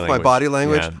your body language. my body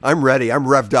language. Yeah. I'm ready. I'm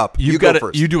revved up. You go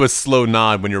first. You do a slow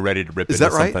nod when you're ready to rip Is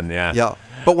into that right? something. Yeah. Yeah.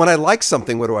 But when I like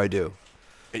something, what do?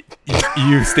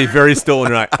 You stay very still and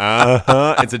you're like,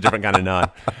 uh-huh. It's a different kind of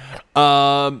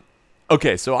nod.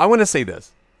 Okay, so I want to say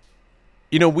this.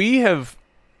 You know,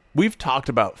 we've talked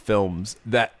about films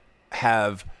that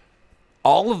have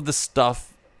all of the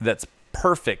stuff that's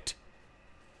perfect,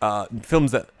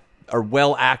 films that are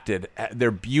well acted,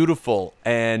 they're beautiful,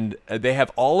 and they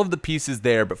have all of the pieces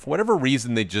there, but for whatever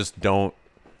reason, they just don't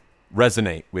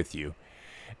resonate with you.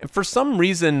 And for some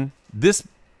reason, this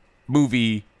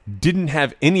movie didn't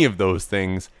have any of those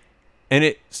things, and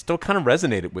it still kind of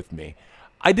resonated with me.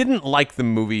 I didn't like the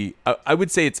movie. I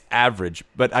would say it's average,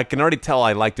 but I can already tell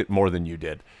I liked it more than you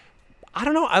did. I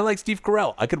don't know. I like Steve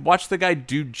Carell. I could watch the guy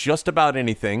do just about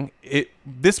anything.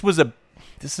 This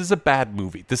is a bad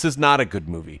movie. This is not a good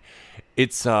movie.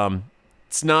 It's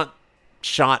not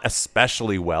shot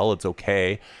especially well. It's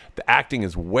okay. The acting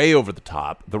is way over the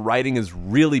top. The writing is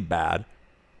really bad.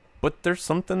 But there's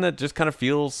something that just kind of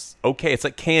feels okay. It's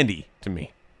like candy to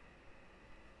me.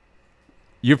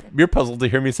 You're puzzled to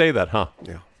hear me say that, huh?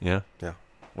 Yeah. Yeah? Yeah.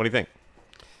 What do you think?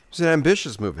 It was an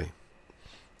ambitious movie.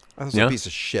 I thought it was a piece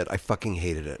of shit. I fucking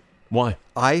hated it. Why?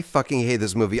 I fucking hate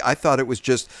this movie. I thought it was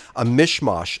just a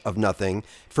mishmash of nothing.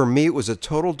 For me, it was a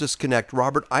total disconnect.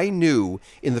 Robert, I knew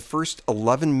in the first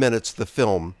 11 minutes of the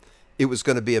film, it was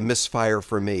going to be a misfire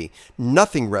for me.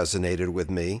 Nothing resonated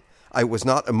with me. I was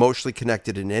not emotionally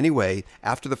connected in any way.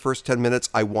 After the first 10 minutes,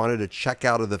 I wanted to check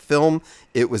out of the film.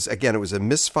 It was a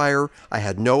misfire. I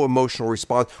had no emotional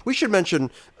response. We should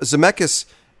mention Zemeckis.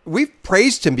 We've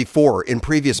praised him before in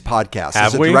previous podcasts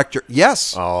as a director.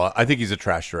 Yes. Oh, I think he's a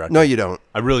trash director. No, you don't.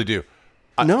 I really do.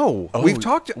 We've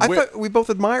talked. I thought we both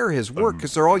admire his work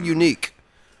because they're all unique.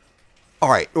 All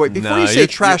right. Wait, before you say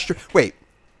trash, wait.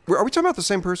 Are we talking about the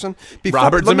same person?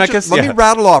 Robert Zemeckis? Let me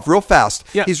rattle off real fast.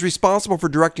 Yeah. He's responsible for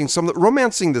directing some of the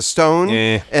Romancing the Stone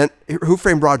and Who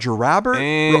Framed Roger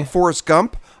Rabbit, Forrest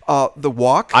Gump, The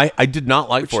Walk. I did not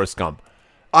like Forrest Gump.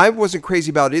 I wasn't crazy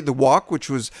about it. The Walk, which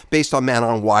was based on Man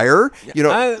on Wire,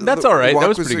 that's all right. That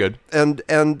was pretty good.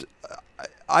 And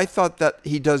I thought that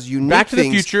he does unique Back to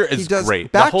things. the Future is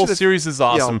great. The whole series is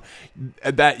awesome.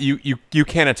 That you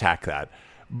can't attack that.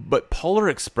 But Polar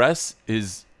Express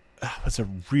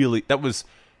that was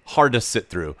hard to sit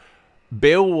through.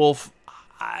 Beowulf,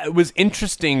 it was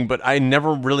interesting, but I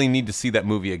never really need to see that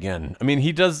movie again. I mean,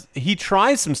 he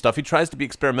tries some stuff. He tries to be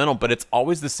experimental, but it's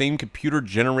always the same computer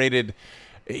generated.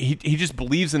 He just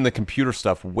believes in the computer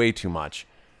stuff way too much.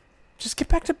 Just get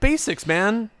back to basics,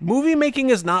 man. Movie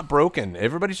making is not broken.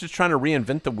 Everybody's just trying to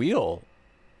reinvent the wheel.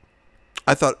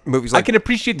 I thought movies like I can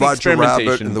appreciate the Roger experimentation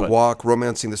Rabbit and The Walk,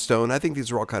 Romancing the Stone. I think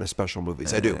these are all kind of special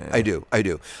movies. I do.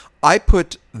 I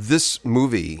put this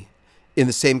movie in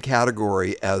the same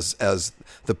category as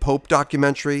the Pope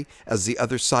documentary, as The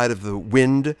Other Side of the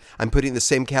Wind. I'm putting the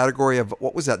same category of,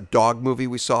 what was that dog movie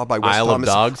we saw by Wes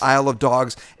Thomas? Isle of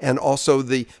Dogs. And also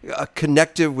the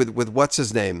connective with what's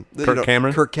his name?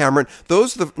 Kirk Cameron.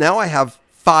 Now I have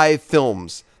 5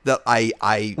 films that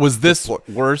I was this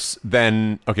worse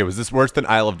than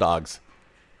Isle of Dogs?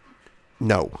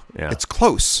 No. Yeah. It's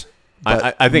close.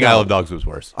 I think Isle of Dogs was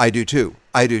worse. I do too.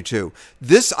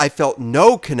 This, I felt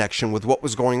no connection with what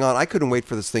was going on. I couldn't wait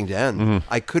for this thing to end.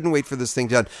 Mm-hmm. I couldn't wait for this thing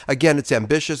to end. Again, it's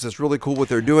ambitious. It's really cool what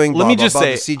they're doing. Let me just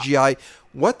say, the CGI.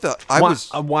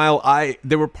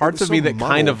 There were parts of me that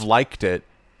kind of liked it.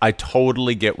 I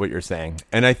totally get what you're saying,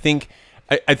 and I think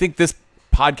this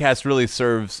podcast really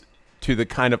serves to the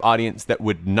kind of audience that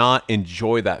would not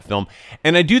enjoy that film.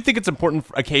 And I do think it's important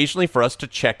occasionally for us to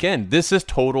check in. This is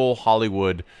total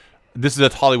Hollywood. This is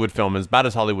a Hollywood film, as bad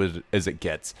as Hollywood as it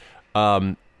gets.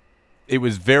 It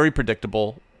was very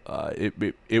predictable.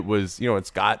 It was, it's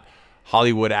got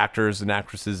Hollywood actors and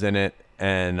actresses in it,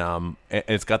 and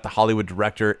it's got the Hollywood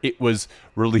director. It was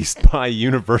released by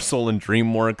Universal and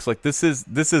DreamWorks. Like, this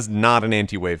is not an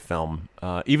anti-wave film,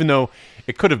 even though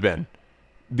it could have been.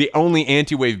 The only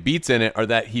anti-wave beats in it are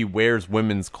that he wears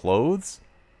women's clothes.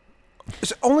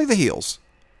 It's only the heels.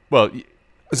 Well,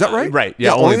 is that right? Right.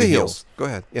 Yeah, only the heels. Go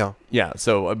ahead. Yeah. Yeah.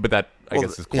 So, but that I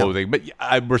guess is clothing. Yeah.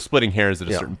 But we're splitting hairs at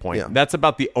a certain point. Yeah. That's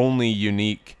about the only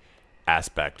unique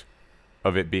aspect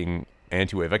of it being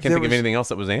anti-wave. I can't think of anything else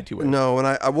that was anti-wave. No, and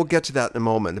I will get to that in a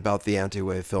moment about the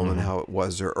anti-wave film and how it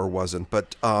was or wasn't.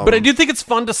 But I do think it's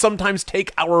fun to sometimes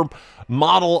take our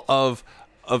model of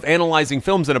analyzing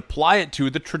films and apply it to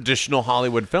the traditional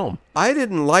Hollywood film. I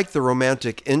didn't like the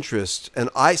romantic interest, and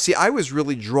I was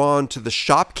really drawn to the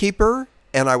shopkeeper,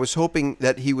 and I was hoping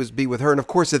that he would be with her, and of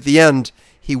course at the end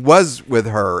he was with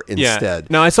her instead. Yeah.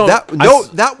 Now I saw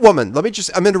that woman.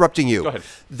 I'm interrupting you. Go ahead.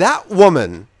 That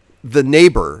woman, the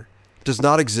neighbor, does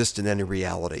not exist in any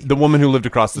reality. The woman who lived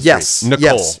across the street.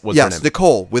 Nicole was her name.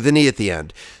 Nicole, with an E at the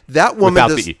end. That woman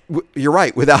without the E. You're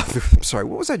right, I'm sorry,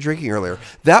 what was I drinking earlier?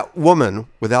 That woman,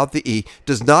 without the E,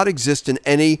 does not exist in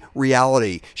any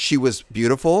reality. She was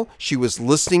beautiful. She was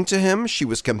listening to him. She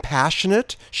was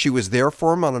compassionate. She was there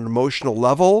for him on an emotional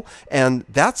level. And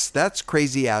that's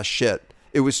crazy-ass shit.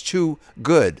 It was too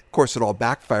good. Of course, it all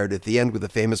backfired at the end with the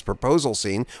famous proposal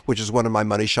scene, which is one of my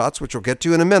money shots, which we'll get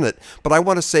to in a minute. But I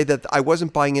want to say that I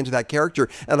wasn't buying into that character,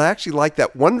 and I actually like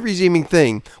that. One redeeming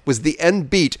thing was the end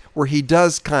beat where he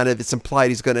does it's implied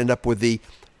he's going to end up with the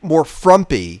more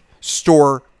frumpy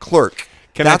store clerk.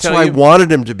 That's who I wanted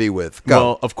him to be with. Go.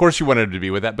 Well, of course you wanted him to be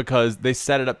with that because they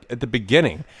set it up at the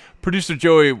beginning. Producer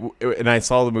Joey and I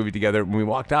saw the movie together. When we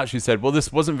walked out, she said, well,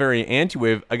 this wasn't very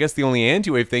anti-wave. I guess the only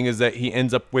anti-wave thing is that he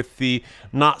ends up with the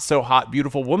not so hot,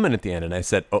 beautiful woman at the end. And I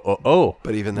said, oh.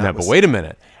 But even that but wait a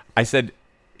minute. I said,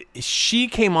 she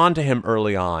came on to him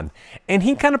early on, and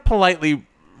he kind of politely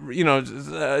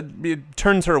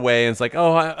turns her away and it's like,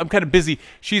 oh, I'm kind of busy.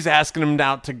 She's asking him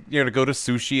out to to go to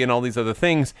sushi and all these other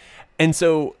things. And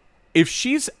so if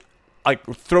she's like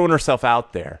throwing herself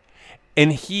out there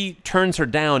and he turns her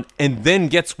down and then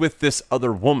gets with this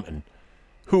other woman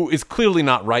who is clearly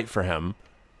not right for him,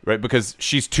 right? Because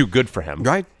she's too good for him.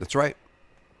 Right. That's right.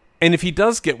 And if he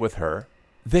does get with her,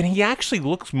 then he actually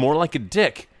looks more like a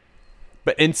dick.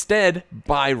 But instead,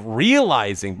 by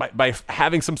realizing, by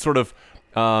having some sort of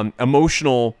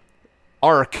emotional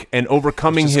arc and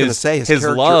overcoming his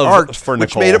love for Nicole,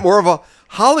 which made it more of a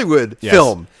Hollywood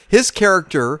film. His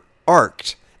character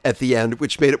arced at the end,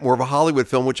 which made it more of a Hollywood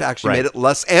film, which actually made it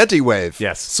less anti-wave.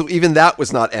 Yes. So even that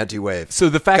was not anti-wave. So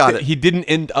the fact that he didn't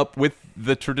end up with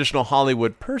the traditional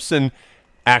Hollywood person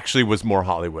actually was more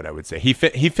Hollywood, I would say. He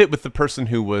fit with the person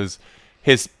who was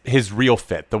his real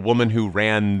fit, the woman who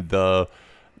ran the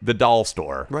doll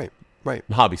store. Right.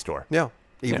 Hobby store. Yeah.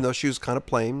 Even though she was kind of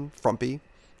plain, frumpy,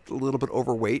 a little bit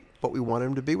overweight, but we wanted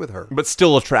him to be with her. But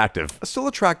still attractive. Still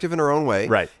attractive in her own way.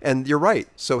 Right. And you're right.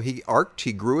 So he arced,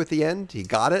 he grew at the end, he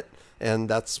got it, and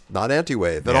that's not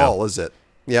anti-wave at all, is it?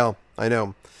 Yeah, I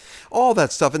know. All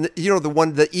that stuff. And,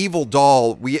 the evil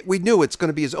doll, we knew it's going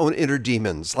to be his own inner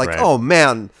demons. Like, oh,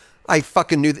 man, I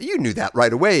fucking knew that. You knew that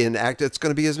right away in act. It's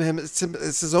going to be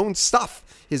it's his own stuff.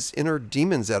 His inner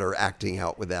demons that are acting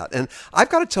out with that. And I've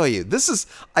got to tell you,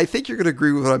 I think you're going to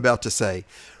agree with what I'm about to say.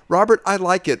 Robert, I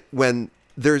like it when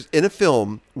there's in a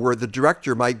film where the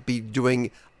director might be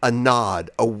doing a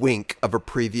nod, a wink of a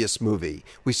previous movie.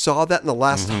 We saw that in the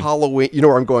last Halloween. You know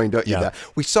where I'm going, don't you? Yeah.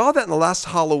 We saw that in the last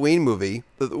Halloween movie,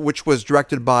 which was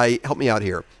directed by, help me out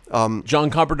here. John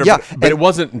Carpenter, but it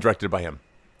wasn't directed by him.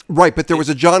 Right, but there was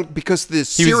a John, because the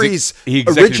series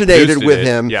originated with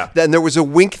him, then there was a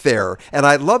wink there, and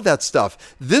I love that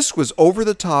stuff. This was over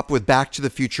the top with Back to the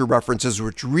Future references,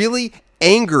 which really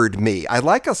angered me. I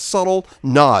like a subtle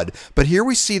nod, but here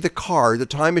we see the car, the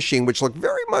time machine, which looked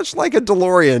very much like a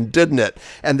DeLorean, didn't it?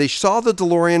 And they saw the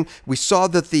DeLorean. We saw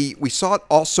it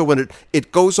also when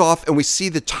it goes off, and we see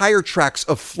the tire tracks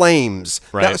of flames.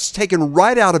 Right. That was taken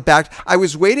right out of Back. I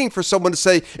was waiting for someone to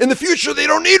say, in the future, they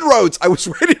don't need roads. I was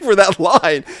waiting for that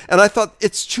line, and I thought,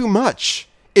 it's too much.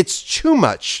 It's too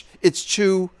much. It's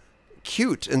too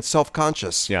cute and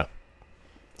self-conscious. Yeah.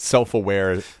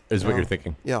 Self-aware is what you're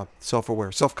thinking. Yeah,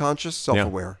 self-aware. Self-conscious,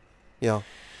 self-aware. Yeah.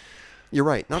 You're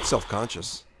right, not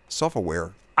self-conscious.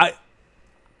 Self-aware.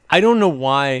 I don't know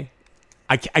why.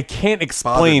 I can't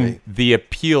explain the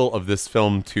appeal of this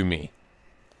film to me.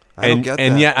 I don't get that.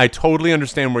 And yet I totally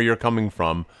understand where you're coming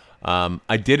from.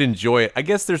 I did enjoy it. I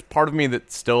guess there's part of me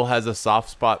that still has a soft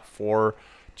spot for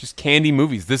just candy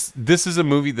movies. This is a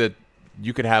movie that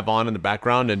you could have on in the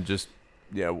background and just...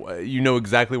 Yeah, you know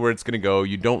exactly where it's going to go.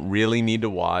 You don't really need to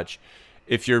watch.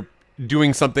 If you're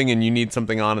doing something and you need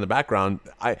something on in the background,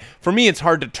 for me, it's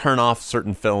hard to turn off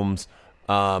certain films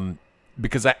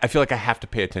because I feel like I have to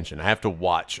pay attention. I have to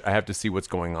watch. I have to see what's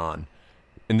going on.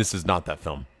 And this is not that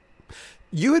film.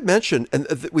 You had mentioned, and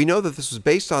we know that this was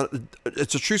based on,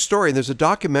 it's a true story, and there's a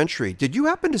documentary. Did you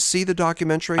happen to see the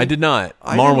documentary? I did not.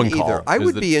 I Marwen didn't either. Call. I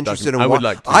would be interested in I would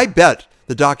like to. I bet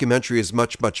the documentary is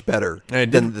much, much better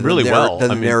than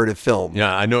the narrative film.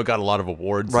 Yeah, I know it got a lot of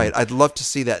awards. Right. I'd love to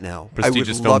see that now.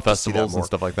 Prestigious film festivals and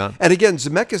stuff like that. And again,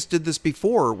 Zemeckis did this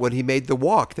before when he made The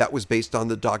Walk. That was based on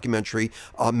the documentary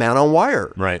Man on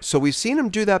Wire. Right. So we've seen him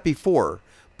do that before.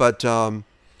 But,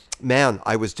 man,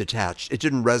 I was detached. It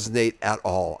didn't resonate at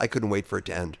all. I couldn't wait for it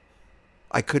to end.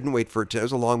 It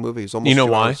was a long movie. It was almost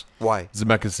 2 hours. Why?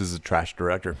 Zemeckis is a trash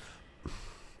director.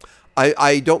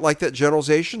 I don't like that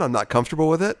generalization. I'm not comfortable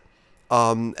with it.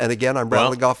 And again, I'm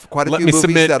rattling off quite a few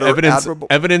movies that are admirable.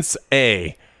 Evidence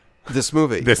A. This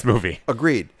movie. This movie.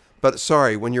 Agreed. But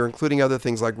sorry, when you're including other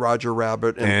things like Roger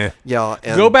Rabbit and and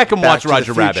go back and watch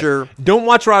Roger Rabbit. Don't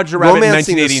watch Roger Rabbit in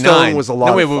 1989. Was a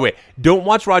lot wait. Don't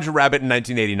watch Roger Rabbit in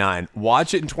 1989.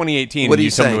 Watch it in 2018. What do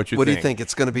you tell me what do you think?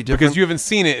 It's going to be different because you haven't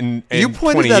seen it in you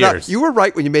pointed 20 that years. Out. You were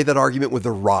right when you made that argument with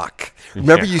The Rock.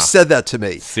 Remember, you said that to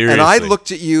me. Seriously. And I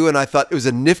looked at you and I thought it was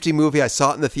a nifty movie. I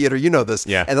saw it in the theater. You know this.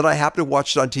 Yeah. And then I happened to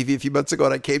watch it on TV a few months ago,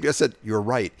 and I came to you. I said, "You're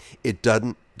right. It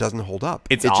doesn't hold up.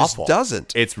 It awful. Just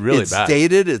doesn't. It's really bad. It's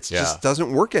dated. It just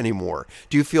doesn't work anymore."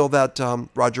 Do you feel that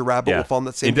Roger Rabbit will fall in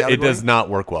that same category? It does not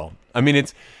work well. I mean,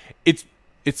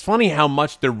 it's funny how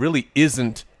much there really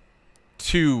isn't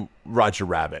to Roger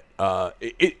Rabbit.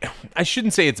 I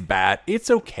shouldn't say it's bad. It's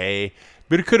okay,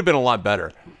 but it could have been a lot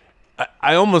better.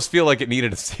 I almost feel like it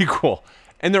needed a sequel.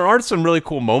 And there are some really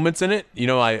cool moments in it. You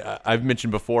know, I've mentioned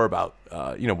before about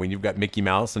when you've got Mickey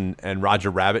Mouse and Roger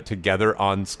Rabbit together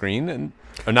on screen, and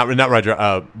not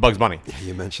Roger, Bugs Bunny. Yeah,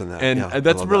 you mentioned that, and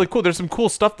that's really cool. There's some cool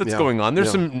stuff that's going on.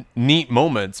 There's some neat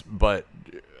moments, but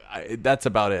that's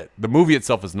about it. The movie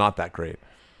itself is not that great.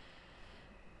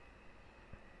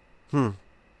 Well,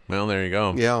 there you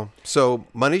go. Yeah. So,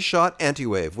 Money Shot,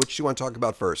 Anti-Wave. Which do you want to talk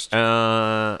about first?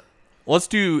 Let's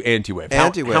do Anti-Wave.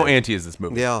 Anti-Wave. How anti is this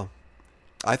movie? Yeah.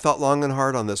 I thought long and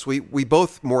hard on this. We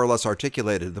both more or less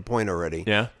articulated the point already.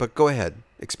 Yeah. But go ahead.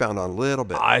 Expound on it a little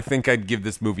bit. I think I'd give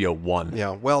this movie a 1.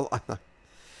 Yeah. Well,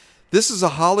 this is a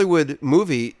Hollywood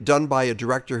movie done by a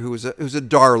director who's a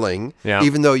darling. Yeah.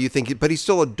 Even though you think, but he's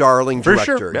still a darling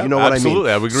director. For sure. Yeah, you know what I mean?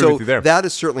 Absolutely. I would agree with you there. That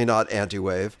is certainly not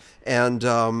Anti-Wave. And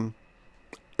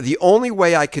the only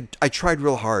way I tried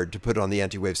real hard to put it on the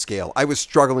Anti-Wave scale. I was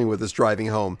struggling with this driving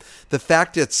home. The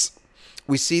fact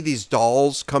we see these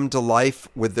dolls come to life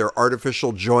with their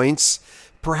artificial joints.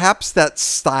 Perhaps that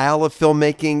style of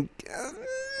filmmaking.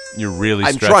 You're really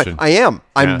stretching. I am.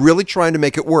 I'm really trying to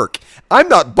make it work. I'm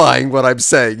not buying what I'm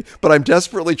saying, but I'm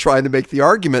desperately trying to make the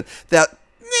argument that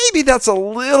maybe that's a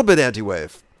little bit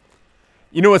anti-wave.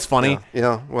 You know what's funny?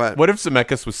 What? What if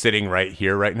Zemeckis was sitting right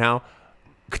here, right now?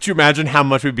 Could you imagine how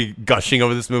much we'd be gushing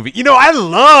over this movie? I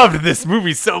loved this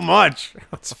movie so much.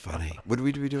 That's funny. Would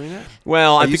we be doing that?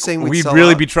 Well, I think we'd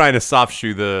really be trying to soft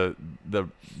shoe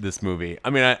this movie. I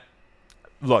mean,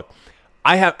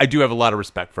 I do have a lot of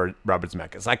respect for Robert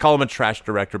Zemeckis. I call him a trash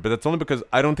director, but that's only because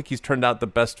I don't think he's turned out the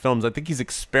best films. I think he's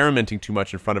experimenting too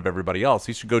much in front of everybody else.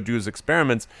 He should go do his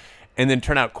experiments and then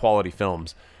turn out quality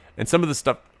films. And some of the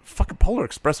stuff, fucking Polar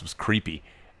Express was creepy.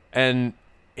 And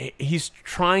he's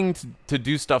trying to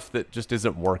do stuff that just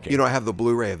isn't working. I have the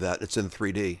Blu-ray of that. It's in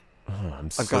 3D. Oh, I'm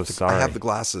sorry. I have the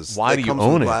glasses. Why do you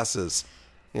own it? Glasses.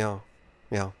 Yeah.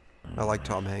 I like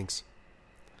Tom Hanks.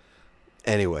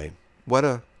 Anyway, what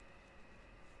a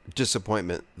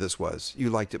disappointment this was. You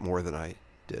liked it more than I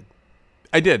did.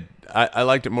 I did. I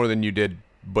liked it more than you did,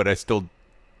 but I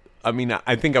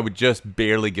think I would just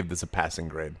barely give this a passing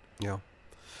grade. Yeah.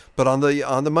 But on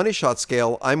the money shot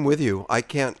scale, I'm with you. I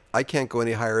can't go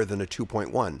any higher than a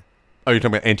 2.1. Oh, you're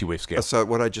talking about anti-wave scale. So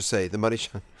what did I just say? The money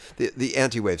shot, the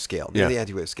anti-wave scale. Yeah. The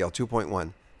anti-wave scale,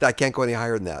 2.1. I can't go any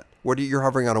higher than that. You're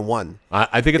hovering on a 1.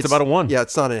 I think it's about a 1. Yeah,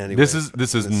 it's not an anti-wave.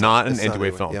 This is not an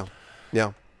anti-wave film.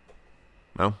 Yeah.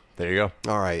 Well, there you go.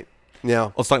 All right.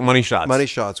 Yeah. Let's talk money shots. Money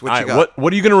shots. What you got?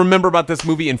 What are you going to remember about this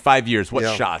movie in 5 years?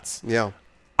 What shots? Yeah.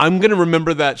 I'm going to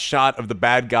remember that shot of the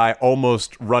bad guy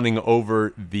almost running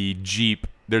over the Jeep.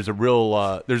 There's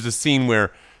a scene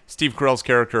where Steve Carell's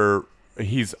character,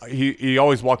 he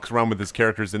always walks around with his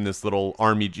characters in this little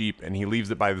army Jeep, and he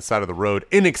leaves it by the side of the road.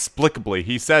 Inexplicably,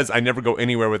 he says, I never go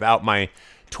anywhere without my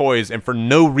toys, and for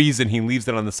no reason, he leaves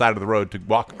it on the side of the road to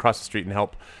walk across the street and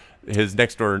help his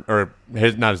next door,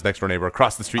 not his next door neighbor,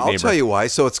 across the street neighbor. I'll tell you why.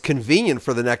 So it's convenient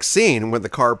for the next scene when the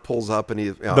car pulls up and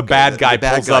the bad guy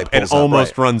pulls up and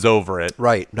almost runs over it.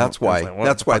 Right. That's why.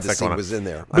 That's why the scene was in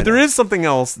there. But there is something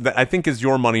else that I think is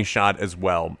your money shot as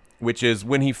well, which is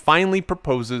when he finally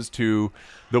proposes to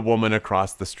the woman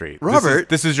across the street. Robert,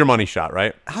 this is your money shot,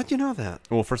 right? How'd you know that?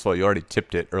 Well, first of all, you already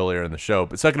tipped it earlier in the show,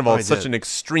 but second of all, it's such an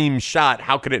extreme shot.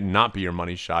 How could it not be your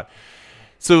money shot?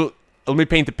 So let me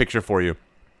paint the picture for you.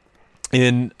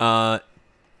 In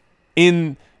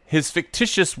his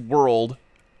fictitious world,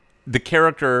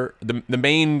 the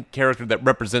main character that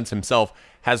represents himself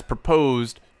has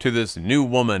proposed to this new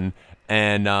woman,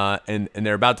 and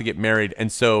they're about to get married.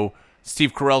 And so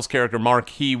Steve Carell's character Mark,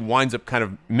 he winds up kind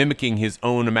of mimicking his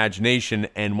own imagination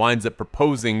and winds up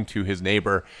proposing to his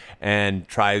neighbor and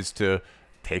tries to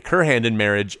take her hand in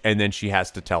marriage, and then she has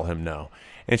to tell him no.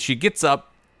 And she gets up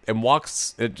and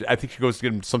walks, I think she goes to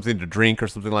get him something to drink or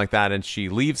something like that, and she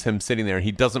leaves him sitting there, and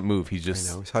he doesn't move. He's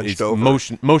just he's over.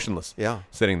 Motionless,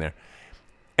 sitting there.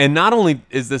 And not only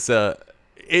is this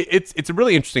it's a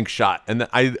really interesting shot, and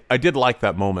I did like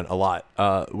that moment a lot,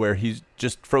 where he's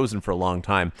just frozen for a long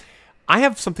time. I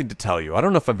have something to tell you. I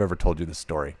don't know if I've ever told you this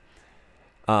story.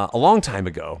 A long time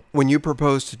ago, when you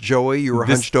proposed to Joey, you were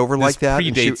hunched over like that.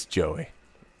 Predates Joey.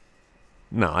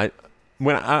 No,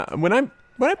 when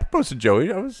I proposed to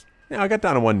Joey, I got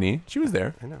down on one knee. She was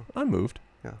there. I know. I moved.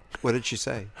 Yeah. What did she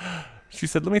say? She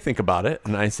said, "Let me think about it."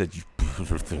 And I said, "You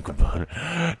think about it?"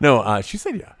 No, she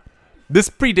said, "Yeah." This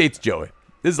predates Joey.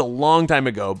 This is a long time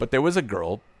ago, but there was a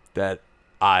girl that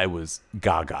I was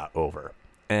gaga over,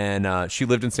 and she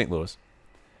lived in St. Louis,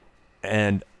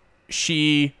 and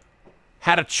she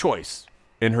had a choice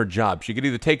in her job. She could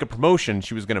either take a promotion,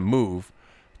 she was going to move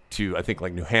to, I think,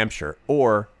 like New Hampshire,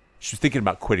 or she was thinking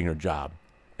about quitting her job.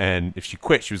 And if she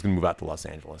quit, she was going to move out to Los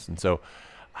Angeles. And so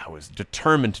I was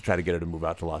determined to try to get her to move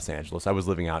out to Los Angeles. I was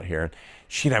living out here.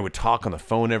 She and I would talk on the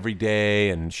phone every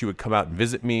day, and she would come out and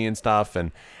visit me and stuff.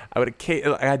 And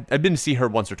I'd been to see her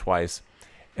once or twice.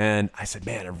 And I said,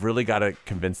 man, I've really got to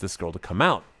convince this girl to come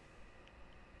out.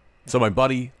 So my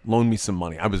buddy loaned me some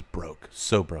money. I was broke,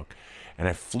 so broke. And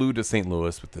I flew to St.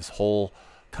 Louis with this whole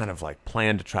kind of like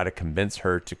plan to try to convince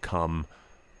her to come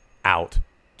out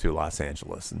to Los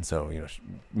Angeles. And so,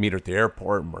 meet her at the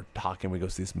airport, and we're talking. We go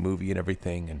see this movie and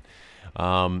everything.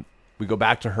 And we go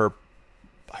back to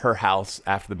her house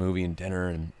after the movie and dinner.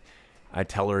 And I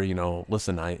tell her,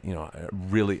 listen, I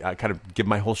kind of give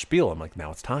my whole spiel. I'm like,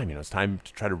 now it's time. It's time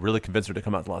to try to really convince her to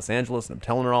come out to Los Angeles. And I'm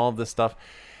telling her all of this stuff.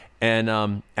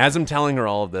 And as I'm telling her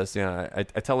all of this, I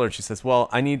tell her, and she says, well,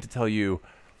 I need to tell you,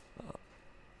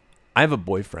 I have a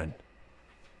boyfriend.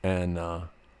 And,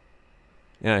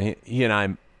 he and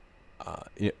I,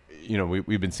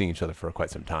 we've been seeing each other for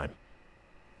quite some time.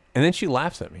 And then she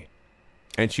laughs at me.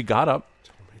 And she got up,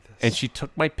 and she took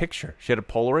my picture. She had a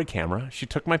Polaroid camera. She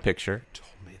took my picture.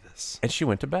 Told me this. And she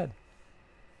went to bed.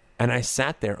 And I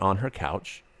sat there on her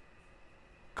couch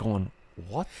going,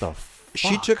 what the fuck?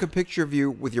 She took a picture of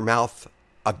you with your mouth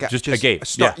just agape.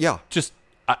 Yeah. Just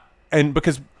and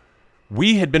because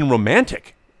we had been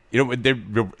romantic,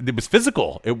 it was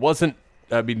physical. It wasn't.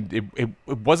 I mean, it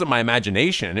wasn't my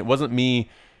imagination. It wasn't me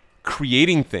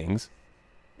creating things.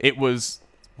 It was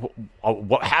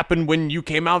what happened when you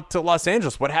came out to Los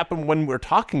Angeles. What happened when we're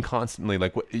talking constantly?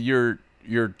 Like you're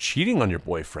cheating on your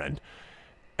boyfriend,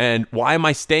 and why am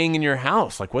I staying in your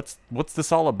house? Like what's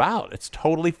this all about? It's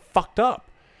totally fucked up.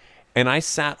 And I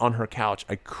sat on her couch.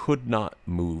 I could not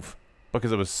move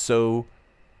because I was so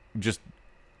just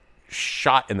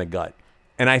shot in the gut.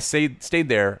 And I stayed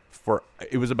there for,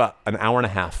 it was about an hour and a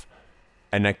half,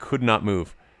 and I could not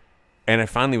move. And I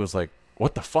finally was like,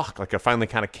 what the fuck? Like I finally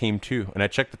kind of came to, and I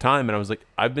checked the time, and I was like,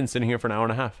 I've been sitting here for an hour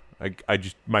and a half. I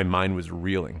just, my mind was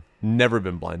reeling. Never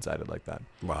been blindsided like that.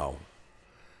 Wow.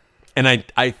 And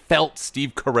I felt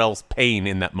Steve Carell's pain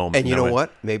in that moment. And you know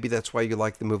what? Maybe that's why you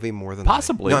like the movie more than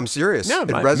possibly. No, I'm serious. Yeah, it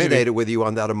resonated maybe. with you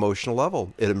on that emotional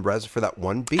level. It resonated for that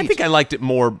one beat. I think I liked it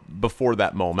more before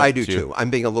that moment. I do too. I'm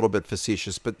being a little bit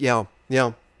facetious, but yeah.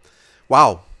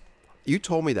 Wow. You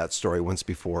told me that story once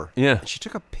before. Yeah. And she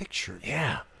took a picture.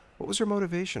 Yeah. What was her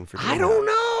motivation for doing that? I don't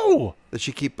know. Did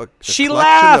she keep a she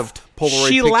collection laughed. of Polaroid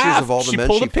she pictures laughed. of all the she men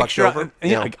pulled she a picture fucked over?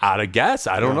 Yeah, I gotta guess.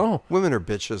 I don't know. Women are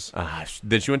bitches.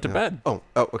 Then she went to bed. Oh,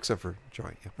 except for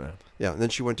Joy. Yeah. And then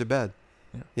she went to bed.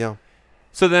 Yeah.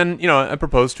 So then, I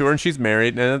proposed to her, and she's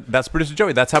married, and that's Producer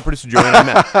Joey. That's how Producer Joey and I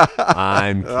met.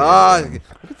 I'm kidding.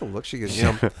 Look at the look she gives.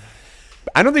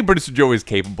 I don't think Producer Joey is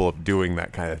capable of doing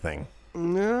that kind of thing.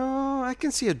 No, I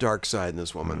can see a dark side in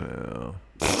this woman. No.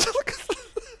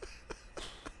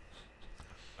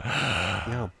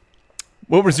 Yeah.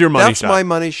 What was your money That's shot? my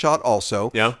money shot also.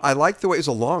 Yeah. I like the way it was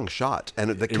a long shot, and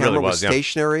the camera really was was, yeah.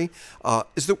 stationary.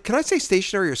 Can I say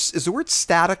stationary, or is the word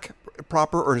static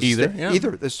proper? Or Either, yeah.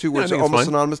 Either. Those two Yeah, I words think are it's almost fine.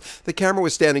 synonymous. The camera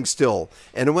was standing still,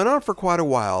 and it went on for quite a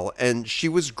while, and she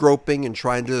was groping and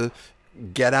trying to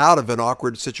get out of an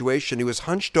awkward situation. He was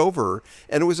hunched over,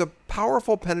 and it was a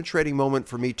powerful, penetrating moment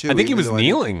for me, too. I think he was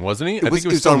kneeling, wasn't he? I think he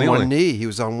was still on kneeling. one knee. He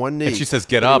was on one knee. And she says,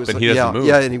 get up, and he doesn't move.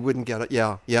 Yeah, and he wouldn't get it.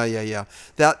 Yeah.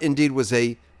 That indeed was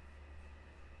it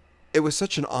was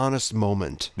such an honest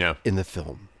moment in the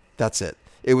film. That's it.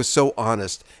 It was so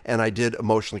honest, and I did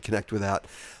emotionally connect with that.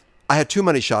 I had two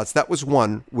money shots. That was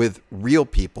one with real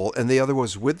people, and the other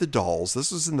was with the dolls.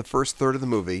 This was in the first third of the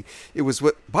movie. It was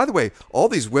by the way, all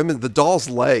these women, the dolls'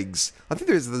 legs. I think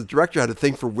the director had a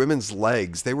thing for women's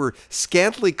legs. They were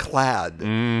scantily clad.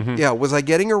 Mm-hmm. Yeah, was I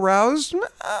getting aroused?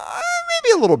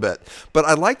 Maybe a little bit. But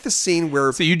I like the scene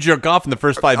where... So you jerk off in the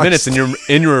first 5 minutes, and you're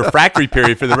in your refractory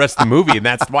period for the rest of the movie, and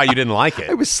that's why you didn't like it.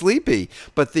 I was sleepy.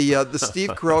 But the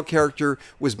Steve Carell character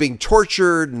was being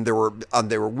tortured, and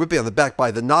they were whipping on the back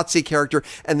by the Nazi character.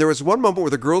 And there was one moment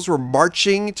where the girls were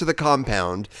marching to the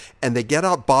compound, and they get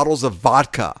out bottles of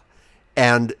vodka.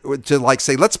 And to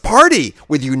say, let's party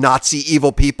with you Nazi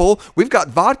evil people. We've got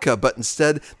vodka. But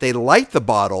instead, they light the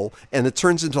bottle, and it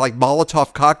turns into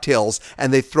Molotov cocktails,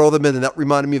 and they throw them in. And that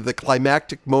reminded me of the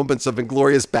climactic moments of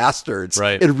Inglourious Bastards.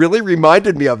 Right. It really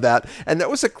reminded me of that. And that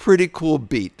was a pretty cool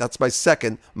beat. That's my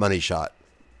second money shot.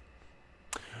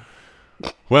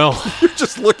 Well, you're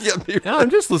just looking at me. Yeah, I'm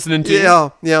just listening to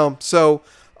you. Yeah. So,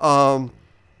 all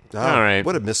right.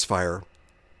 What a misfire.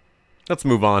 Let's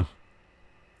move on.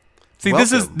 See,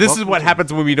 this is what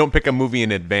happens when we don't pick a movie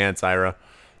in advance, Ira.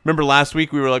 Remember last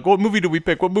week we were like, what movie do we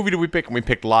pick? What movie do we pick? And we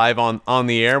picked live on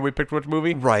the air. We picked which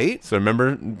movie? Right. So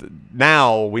remember,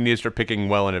 now we need to start picking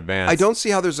well in advance. I don't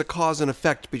see how there's a cause and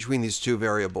effect between these two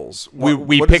variables.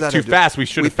 We picked too fast. We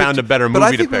should have found a better movie to pick.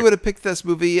 But I think we would have picked this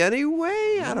movie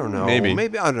anyway. I don't know.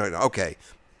 Maybe. I don't know. Okay.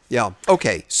 Yeah.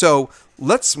 Okay. So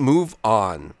let's move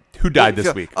on. Who died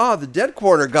this week? The Dead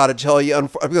Corner, got to tell you. I'm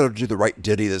going to do the right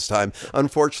ditty this time.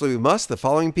 Unfortunately, we must. The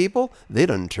following people, they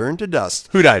done turned to dust.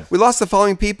 Who died? We lost the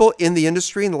following people in the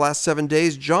industry in the last 7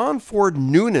 days. John Ford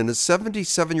Noonan, a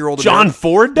 77-year-old John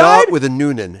Ford died? With a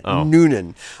Noonan. Oh.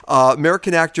 Noonan.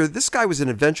 American actor. This guy was in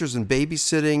Adventures in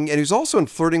Babysitting, and he was also in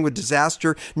Flirting with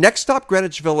Disaster. Next Stop,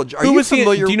 Greenwich Village. Are you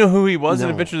familiar? Do you know who he was in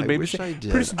No, Adventures in I Babysitting? wish I did.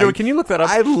 Producer Joey, can you look that up?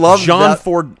 I love John that.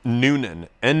 Ford Noonan.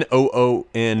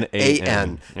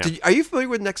 Noonan. Yeah. Are you familiar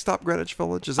with Next Stop, Greenwich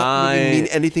Village? Does that movie mean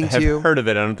anything to you? I've heard of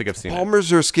it. I don't think I've seen Paul it.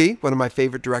 Mazursky, one of my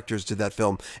favorite directors, did that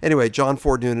film. Anyway, John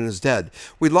Ford Noonan is dead.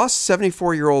 We lost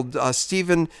 74-year-old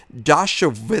Stephen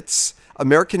Dashowitz,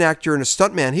 American actor and a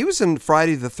stuntman. He was in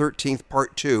Friday the 13th,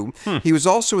 Part 2. He was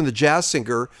also in The Jazz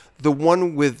Singer, the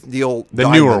one with Neil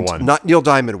Diamond. newer one. Not Neil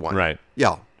Diamond one. Right.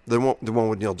 Yeah. The one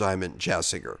with Neil Diamond, jazz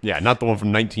singer. Yeah, not the one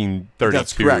from 1932.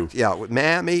 That's correct. Yeah, with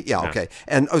Mammy. Yeah, okay.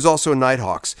 And it was also in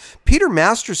Nighthawks. Peter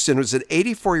Masterson was an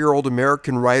 84-year-old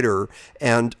American writer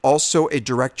and also a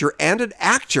director and an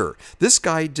actor. This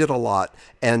guy did a lot,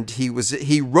 and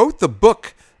he wrote the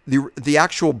book, the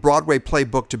actual Broadway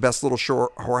playbook to Best Little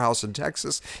Whorehouse in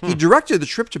Texas. He directed The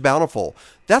Trip to Bountiful.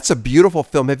 That's a beautiful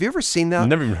film. Have you ever seen that? I've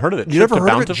never even heard of it. You never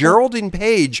heard of it? Geraldine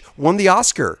Page won the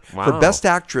Oscar for Best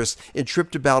Actress in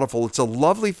Trip to Bountiful. It's a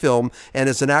lovely film, and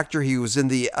as an actor, he was in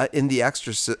the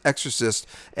Exorcist,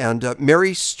 and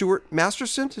Mary Stuart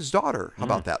Masterson, his daughter. How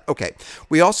about that? Okay.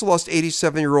 We also lost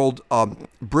 87-year-old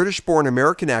British-born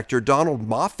American actor Donald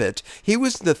Moffat. He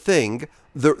was in The Thing,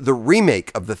 the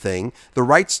remake of The Thing, The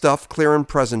Right Stuff, Clear and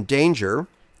Present Danger.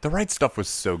 The Right Stuff was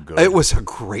so good. It was a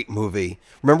great movie.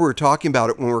 Remember, we were talking about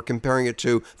it when we were comparing it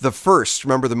to The First.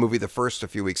 Remember the movie The First a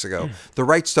few weeks ago? The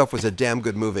Right Stuff was a damn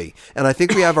good movie. And I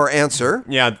think we have our answer.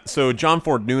 Yeah, so John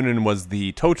Ford Noonan was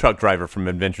the tow truck driver from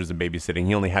Adventures in Babysitting.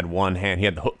 He only had one hand. He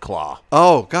had the hook claw.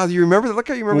 Oh, God, you remember that? Look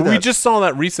how you remember that. We just saw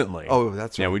that recently. Oh,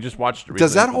 that's right. Yeah, we just watched it recently.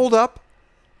 Does that hold up?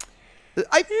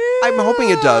 I'm hoping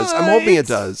it does. I'm hoping it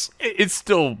does. It's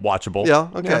still watchable. Yeah,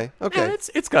 okay, okay. Yeah,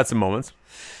 it's got some moments.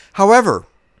 However,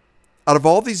 out of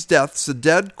all these deaths, the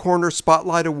Dead Corner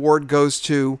Spotlight Award goes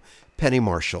to Penny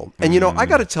Marshall. And, I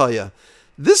got to tell you,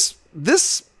 this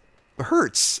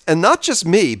hurts. And not just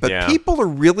me, but people are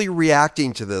really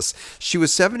reacting to this. She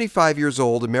was 75 years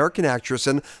old, American actress,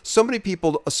 and so many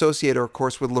people associate her, of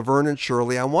course, with Laverne and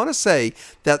Shirley. I want to say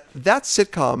that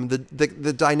sitcom,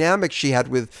 the dynamic she had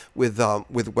with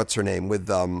what's her name? With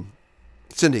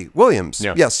Cindy Williams.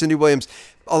 Yeah, Cindy Williams.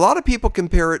 A lot of people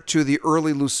compare it to the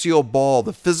early Lucille Ball,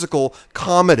 the physical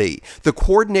comedy. The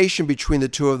coordination between the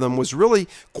two of them was really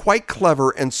quite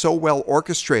clever and so well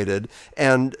orchestrated,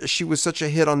 and she was such a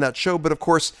hit on that show. But of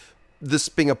course, this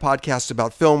being a podcast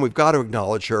about film, we've got to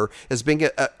acknowledge her as being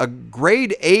a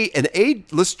grade A, an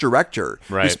A-list director,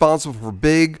 responsible for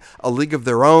Big, A League of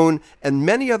Their Own, and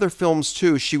many other films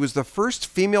too. She was the first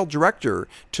female director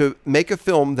to make a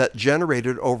film that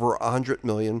generated over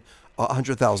 $100,000.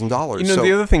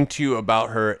 The other thing too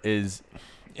about her is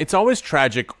it's always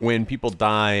tragic when people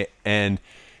die and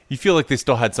you feel like they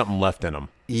still had something left in them.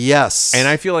 Yes. And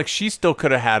I feel like she still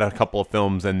could have had a couple of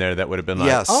films in there that would have been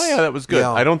like, oh yeah, that was good.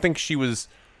 Yeah. I don't think she was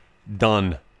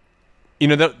done.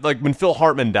 That like when Phil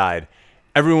Hartman died,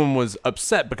 everyone was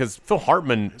upset because Phil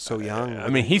Hartman, so young. I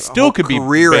mean, he still could be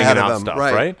banging out stuff,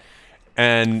 right?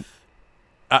 And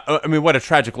I mean, what a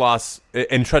tragic loss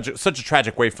and such a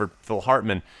tragic way for Phil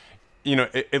Hartman.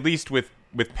 At least with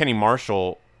Penny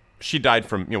Marshall, she died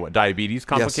from diabetes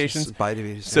complications. Yes,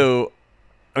 diabetes. So,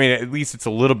 I mean, at least it's a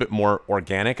little bit more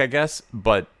organic, I guess.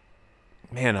 But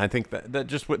man, I think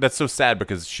that's so sad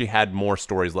because she had more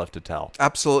stories left to tell.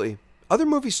 Absolutely. Other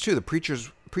movies too. The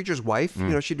Preacher's Wife.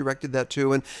 She directed that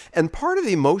too. And part of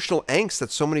the emotional angst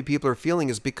that so many people are feeling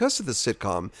is because of the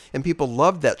sitcom. And people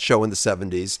loved that show in the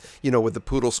 70s, with the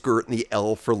poodle skirt and the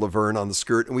L for Laverne on the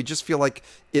skirt. And we just feel like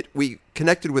we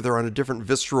connected with her on a different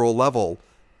visceral level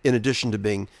in addition to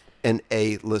being an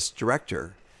A-list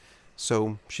director.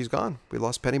 So she's gone. We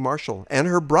lost Penny Marshall. And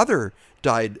her brother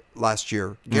died last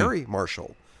year, Gary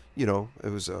Marshall. It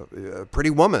was a Pretty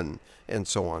Woman and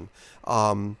so on.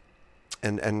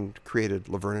 And created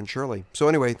Laverne and Shirley. So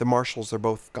anyway, the Marshalls, they're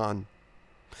both gone.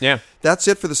 Yeah. That's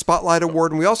it for the Spotlight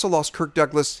Award. And we also lost Kirk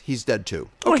Douglas. He's dead too.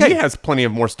 Okay. He has plenty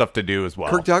of more stuff to do as well.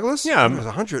 Kirk Douglas? Yeah. He was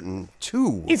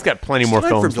 102. He's got plenty more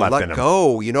films left in him. Let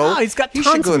go, He's got tons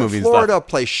he should go of movies to Florida, left.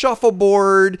 play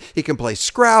shuffleboard. He can play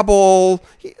Scrabble.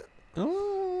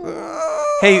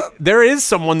 Hey, there is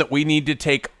someone that we need to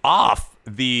take off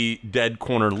the Dead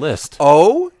Corner list.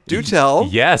 Oh, do tell.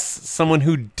 Yes, someone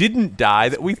who didn't die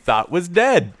that we thought was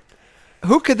dead.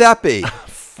 Who could that be?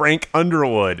 Frank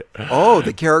Underwood. Oh,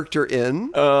 the character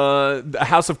in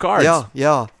House of Cards.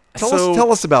 Yeah.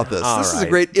 Tell us about this. This is a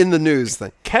great in the news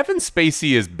thing. Kevin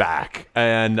Spacey is back,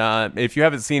 and if you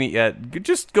haven't seen it yet,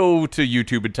 just go to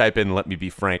YouTube and type in "Let Me Be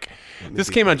Frank."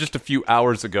 This came out just a few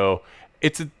hours ago.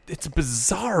 It's a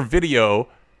bizarre video.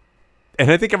 And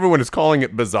I think everyone is calling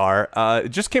it bizarre. It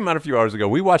just came out a few hours ago.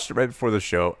 We watched it right before the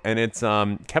show, and it's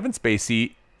Kevin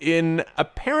Spacey in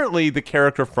apparently the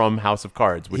character from House of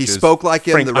Cards, which is spoke like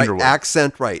Frank in the Underwood. right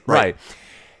accent, right.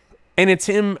 And it's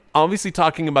him obviously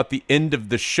talking about the end of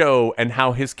the show and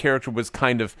how his character was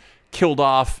kind of killed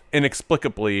off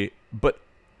inexplicably, but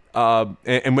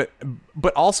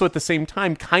also at the same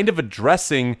time kind of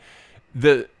addressing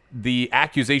the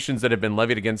accusations that have been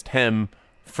levied against him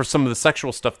for some of the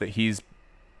sexual stuff that he's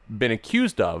been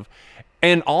accused of.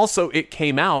 And also it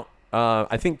came out,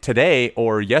 I think today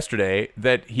or yesterday,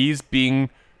 that he's being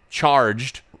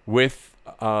charged with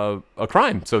a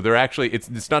crime. So they're actually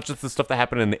it's not just the stuff that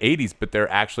happened in the 80s, but they're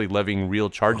actually levying real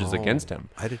charges against him.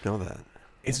 I didn't know that.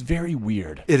 It's very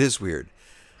weird. It is weird.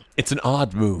 It's an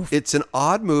odd move. It's an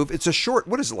odd move. It's a short.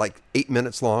 What is it, like 8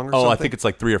 minutes long or something? I think it's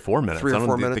like 3 or 4 minutes. 3 or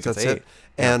 4 minutes. That's it.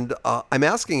 Yeah. And I'm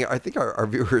asking. I think our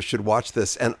viewers should watch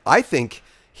this, and I think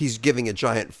he's giving a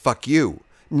giant fuck you,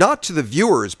 not to the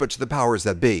viewers, but to the powers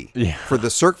that be for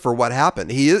for what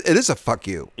happened. It is a fuck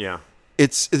you. Yeah.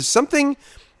 It's something.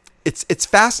 It's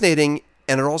fascinating,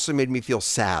 and it also made me feel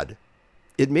sad.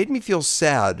 It made me feel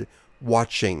sad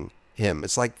watching him.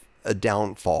 It's like a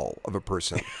downfall of a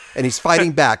person, and he's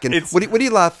fighting back. And what are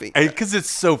you laughing? Because it's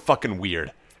so fucking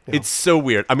weird. Yeah. It's so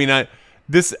weird. I mean,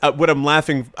 what I'm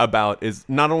laughing about is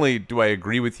not only do I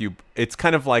agree with you, it's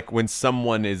kind of like when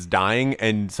someone is dying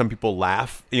and some people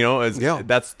laugh.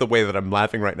 That's the way that I'm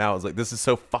laughing right now. It's like, this is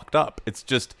so fucked up. It's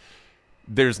just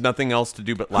there's nothing else to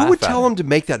do but laugh. Who would tell him to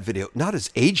make that video? Not his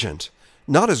agent.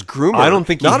 Not his groomer. I don't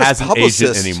think he has an publicist.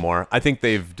 Agent anymore. I think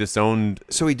they've disowned.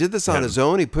 So he did this on his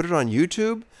own. He put it on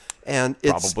YouTube. And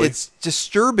it's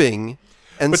disturbing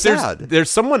and sad.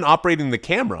 There's someone operating the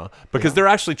camera because they're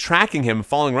actually tracking him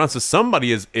following around. So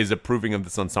somebody is approving of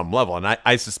this on some level. And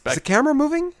I suspect... Is the camera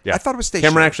moving? Yeah. I thought it was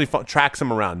stationary. Camera actually tracks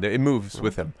him around. It moves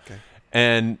with him. Okay.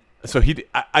 And so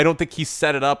I don't think he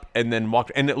set it up and then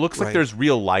walked... And it looks like there's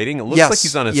real lighting. It looks like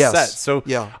he's on a set. So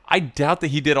I doubt that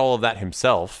he did all of that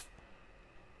himself.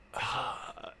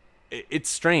 It's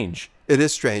strange. It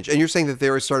is strange. And you're saying that they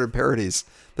already started parodies.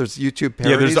 There's YouTube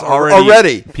parodies. Yeah, there's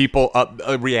already people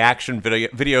reaction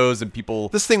videos and people.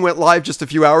 This thing went live just a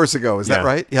few hours ago. Is that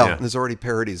right? Yeah. Yeah. There's already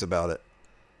parodies about it.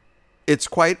 It's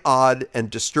quite odd and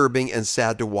disturbing and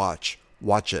sad to watch.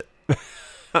 Watch it.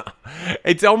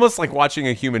 It's almost like watching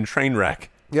a human train wreck.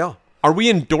 Yeah. Are we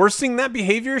endorsing that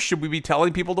behavior? Should we be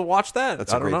telling people to watch that?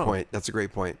 That's a great point. That's a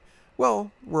great point.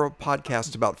 Well, we're a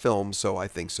podcast about film, so I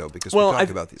think so because we talk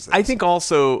about these things. I think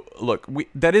also, look,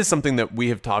 that is something that we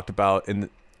have talked about on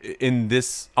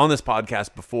this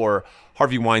podcast before.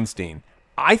 Harvey Weinstein.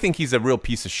 I think he's a real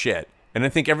piece of shit, and I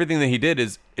think everything that he did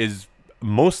is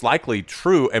most likely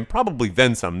true, and probably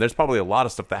then some. There's probably a lot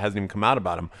of stuff that hasn't even come out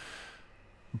about him,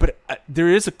 but there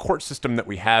is a court system that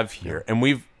we have here, and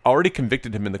we've already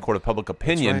convicted him in the court of public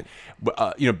opinion,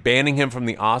 banning him from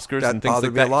the Oscars and things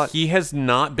like that. A lot. He has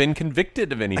not been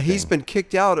convicted of anything. He's been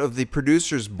kicked out of the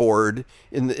producers board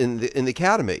in the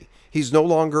Academy. He's no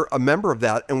longer a member of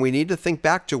that, and we need to think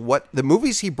back to what the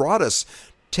movies he brought us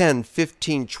 10,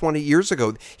 15, 20 years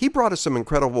ago. He brought us some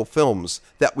incredible films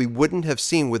that we wouldn't have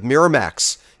seen with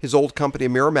Miramax, his old company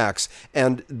Miramax,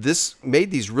 and this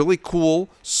made these really cool,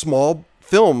 small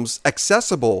films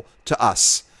accessible to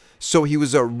us. So he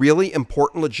was a really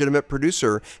important, legitimate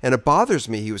producer, and it bothers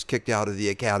me he was kicked out of the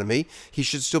Academy. He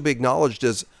should still be acknowledged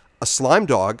as a slime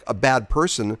dog, a bad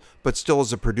person, but still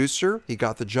as a producer, he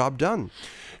got the job done.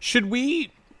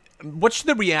 What should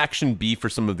the reaction be for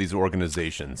some of these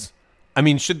organizations? I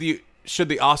mean, should the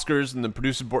Oscars and the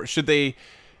producer board, should the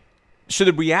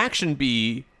reaction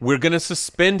be, we're going to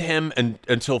suspend him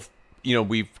until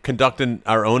we've conducted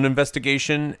our own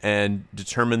investigation and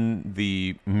determine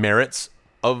the merits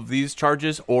of these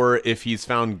charges, or if he's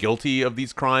found guilty of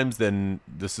these crimes, then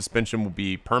the suspension will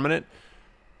be permanent?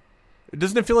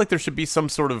 Doesn't it feel like there should be some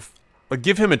sort of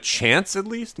give him a chance at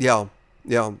least? Yeah.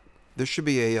 There should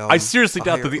be a. I seriously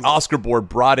doubt that the Oscar board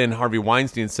brought in Harvey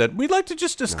Weinstein and said, "We'd like to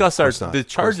just discuss the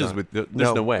charges with." There's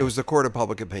no way. It was the court of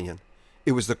public opinion.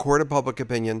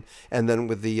 And then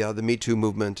with the Me Too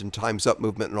movement and Time's Up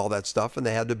movement and all that stuff, and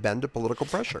they had to bend to political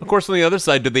pressure. Of course, on the other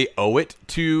side, do they owe it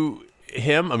to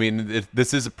him? I mean,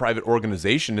 this is a private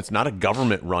organization. It's not a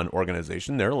government-run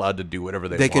organization. They're allowed to do whatever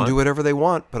they want. They can do whatever they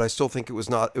want, but I still think it was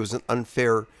an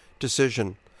unfair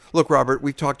decision. Look, Robert,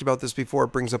 we've talked about this before.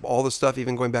 It brings up all the stuff,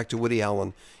 even going back to Woody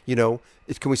Allen. Can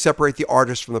we separate the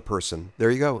artist from the person? There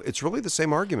you go. It's really the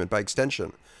same argument by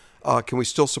extension. Can we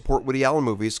still support Woody Allen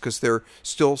movies because they're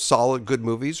still solid, good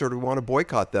movies, or do we want to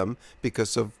boycott them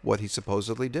because of what he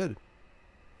supposedly did?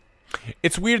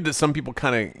 It's weird that some people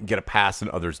kind of get a pass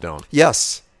and others don't.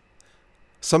 Yes.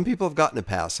 Some people have gotten a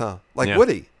pass, huh? Like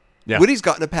Woody. Yeah. Woody's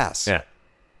gotten a pass. Yeah.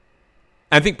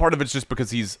 I think part of it's just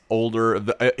because he's older.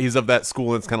 He's of that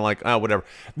school, and it's kind of like, whatever.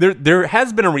 There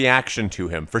has been a reaction to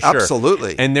him, for sure.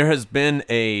 Absolutely. And there has been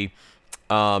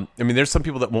there's some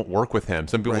people that won't work with him.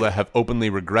 Some people that have openly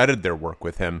regretted their work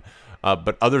with him,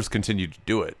 but others continue to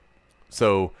do it.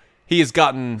 So he has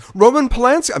gotten... Roman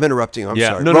Polanski. I'm interrupting you. I'm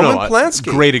sorry. Roman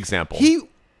Polanski. Great example. He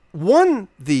won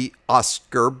the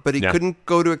Oscar, but he couldn't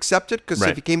go to accept it because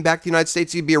if he came back to the United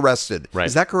States, he'd be arrested. Right.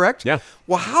 Is that correct? Yeah.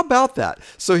 Well, how about that?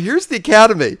 So here's the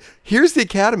Academy.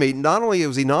 Not only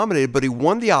was he nominated, but he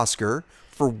won the Oscar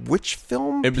for which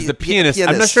film? It was The Pianist.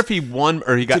 I'm not sure if he won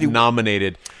or he got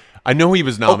nominated. I know he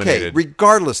was nominated. Okay,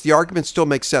 regardless, the argument still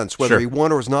makes sense. Whether he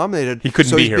won or was nominated, he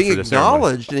couldn't be here for the ceremony. So he's being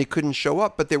acknowledged, and he couldn't show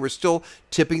up, but they were still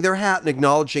tipping their hat and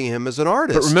acknowledging him as an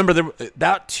artist. But remember,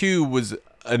 that too was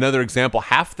another example.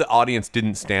 Half the audience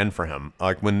didn't stand for him.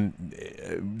 Like when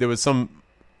there was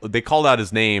they called out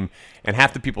his name, and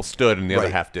half the people stood, and the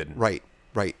other half didn't. Right.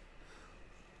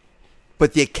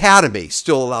 But the Academy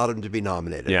still allowed him to be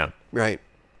nominated. Yeah. Right.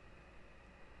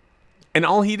 And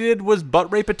all he did was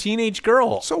butt rape a teenage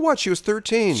girl. So what? She was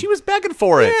 13. She was begging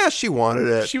for it. Yeah, she wanted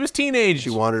it. She was teenage. She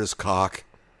wanted his cock.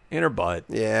 In her butt.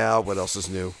 Yeah, what else is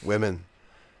new? Women.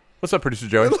 What's up, Producer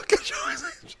Joey? Look at Joey.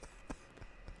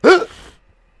 I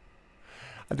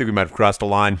think we might have crossed a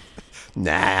line.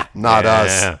 Nah, not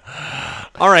us.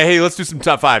 All right, hey, let's do some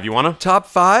top 5. You want to? Top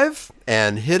 5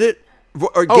 and hit it.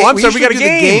 I'm sorry, we got a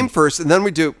game. The game first, and then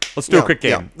we do. Let's do a quick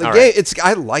game. The game. Right.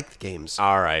 I like games.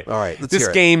 All right. This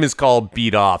game is called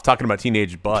Beat Off. Talking about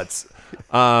teenage butts.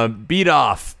 Beat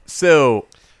Off. So,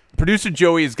 Producer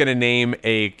Joey is going to name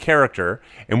a character,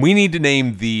 and we need to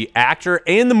name the actor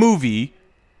and the movie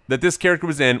that this character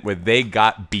was in where they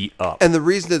got beat up. And the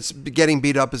reason it's getting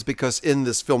beat up is because in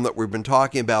this film that we've been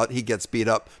talking about, he gets beat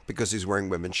up because he's wearing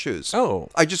women's shoes. Oh.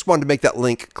 I just wanted to make that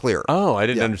link clear. Oh, I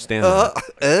didn't understand that.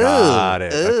 Got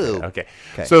it. Okay.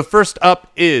 So first up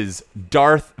is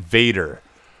Darth Vader.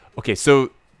 Okay,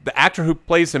 so the actor who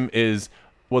plays him is,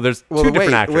 there's two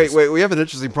different actors. Wait, we have an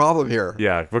interesting problem here.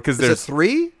 Yeah, because is it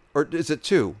 3 or is it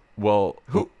 2? Well,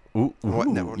 who? What?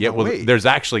 No, wait. There's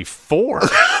actually 4.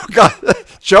 God,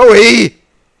 Joey.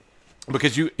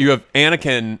 Because you have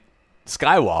Anakin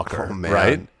Skywalker, man.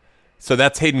 right? So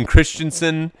that's Hayden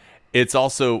Christensen. It's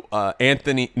also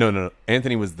Anthony. No.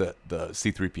 Anthony was the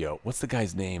C-3PO. What's the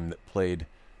guy's name that played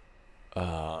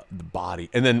the body?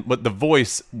 And then, but the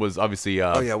voice was obviously.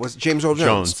 Was James Earl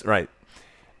Jones, right?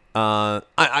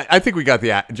 I think we got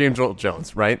the James Earl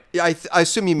Jones, right? Yeah, I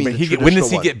assume you mean the traditional when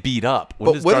does he get beat up?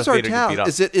 When does Darth Vader get beat up?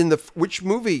 Is it in which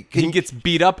movie? He gets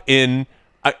beat up in,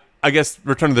 I guess,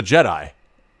 Return of the Jedi,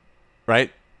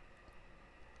 right?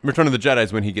 Return of the Jedi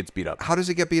is when he gets beat up. How does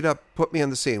he get beat up? Put me on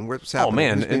the scene. What's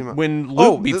happening? Oh, man. When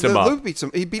Luke beats him up. Luke beats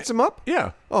him. He beats him up?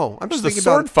 Yeah. Oh, I'm just thinking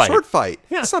about a sword fight.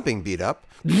 Yeah. It's not being beat up.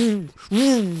 He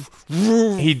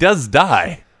does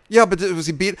die. Yeah, but was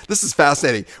he beat? This is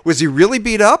fascinating. Was he really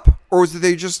beat up, or was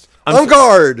they just on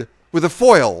guard with a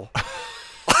foil?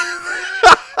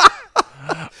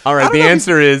 All right, the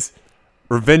answer is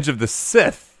Revenge of the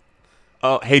Sith.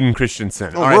 Oh, Hayden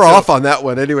Christensen. Oh, we're off on that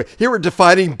one anyway. Here we're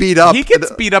defining beat up. He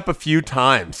gets beat up a few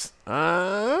times.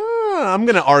 I'm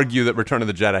going to argue that Return of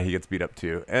the Jedi he gets beat up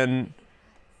too. And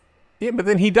yeah, but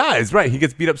then he dies, right? He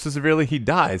gets beat up so severely he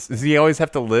dies. Does he always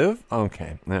have to live?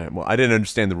 Okay. All right. Well, I didn't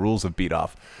understand the rules of beat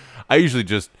off. I usually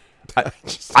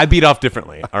I beat off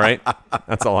differently, all right?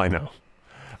 That's all I know.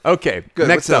 Okay. Good.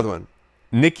 Next What's the other one?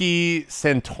 Nikki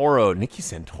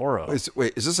Santoro.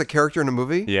 Is this a character in a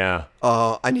movie? Yeah.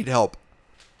 I need help.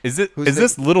 Is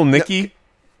this little Nikki?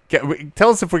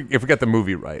 Tell us if we got the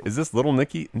movie right. Is this little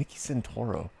Nikki? Nikki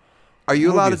Santoro. Are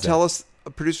you allowed to tell us,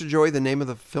 Producer Joey, the name of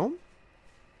the film?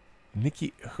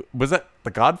 Nikki, was that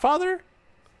The Godfather?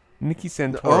 Nikki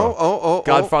Santoro. Oh.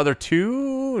 Godfather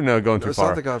 2? No, going too it's far.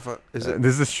 Not The Godfather. Is it?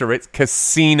 This is charades.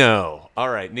 Casino. All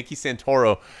right, Nikki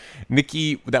Santoro.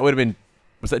 Nikki, that would have been,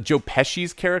 was that Joe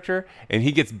Pesci's character? And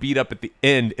he gets beat up at the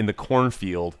end in the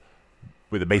cornfield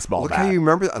with a baseball bat. Look how you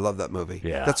remember. I love that movie.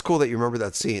 Yeah. That's cool that you remember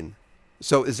that scene.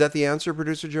 So is that the answer,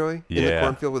 Producer Joey? Yeah. In the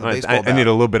cornfield with a baseball bat? I need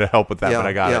a little bit of help with that, but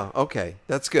I got it. Yeah, okay.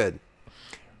 That's good.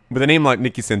 With a name like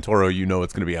Nikki Santoro, you know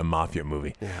it's going to be a mafia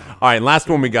movie. Yeah. All right, last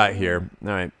one we got here. All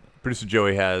right, Producer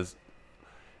Joey has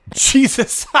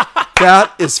Jesus.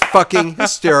 That is fucking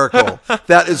hysterical.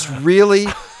 That is really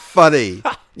funny.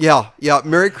 Yeah.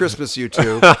 Merry Christmas, you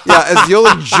two. Yeah, as the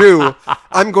only Jew,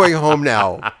 I'm going home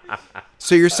now.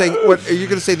 So you're saying, what are you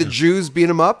going to say? The Jews beat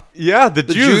him up? Yeah, the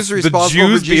Jews are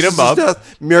responsible for beat him up.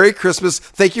 Death. Merry Christmas.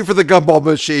 Thank you for the gumball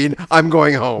machine. I'm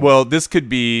going home. Well, this could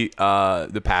be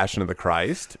the Passion of the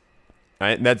Christ.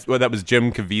 Right? And that was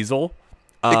Jim Caviezel.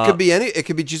 It could be It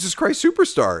could be Jesus Christ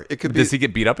Superstar. It could be. Does he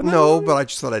get beat up in that? No, movie? but I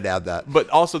just thought I'd add that. But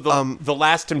also the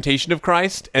Last Temptation of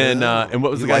Christ, and what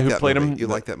was the guy who played him? You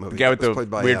like that movie? The guy with the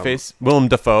weird face, Willem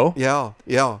Dafoe.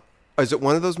 Yeah. Is it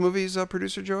one of those movies,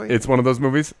 Producer Joey? It's one of those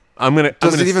movies.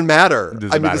 Does it even matter?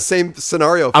 I mean, the same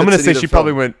scenario. I'm going to say she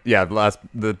probably went. Yeah,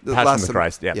 the Passion of the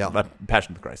Christ. Yeah,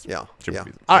 Passion of the Christ. Yeah.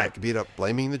 All right, beat up,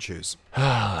 blaming the Jews.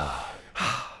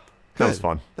 That was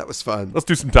fun. That was fun. Let's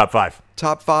do some top 5.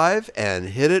 Top 5 and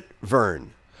hit it,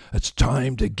 Vern. It's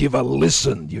time to give a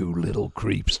listen, you little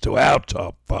creeps, to our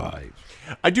top 5.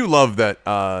 I do love that,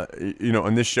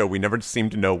 on this show, we never seem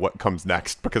to know what comes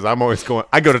next because I'm always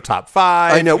I go to top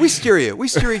 5. I know. We steer you. We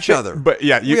steer each other. But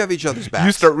yeah, we have each other's backs.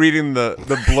 You start reading the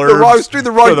blurbs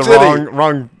the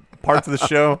wrong parts of the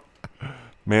show.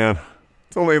 Man,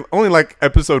 it's only like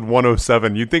episode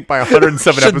 107. You'd think by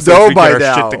 107 episodes we get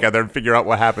our shit together and figure out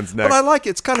what happens next. But I like it.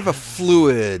 It's kind of a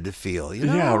fluid feel, you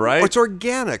know? Yeah, right? It's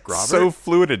organic, Robert. So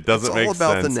fluid it doesn't make sense. It's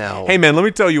all about the now. Hey, man, let me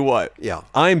tell you what. Yeah.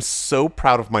 I'm so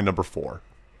proud of my number 4.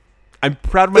 I'm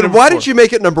proud of my number 4. Then why did you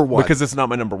make it number 1? Because it's not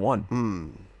my number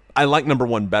 1. I like number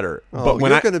 1 better. Oh, but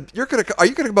when are you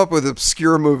gonna come up with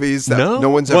obscure movies that no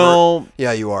one's ever? Well,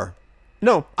 yeah, you are.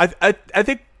 No, I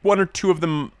think one or two of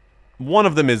them. One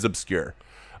of them is obscure.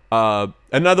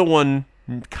 Another one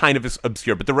kind of is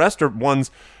obscure, but the rest are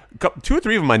ones. 2 or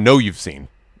 3 of them I know you've seen.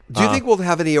 Do you think we'll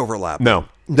have any overlap? No.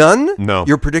 None? No.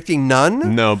 You're predicting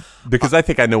none? No, because I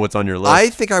think I know what's on your list. I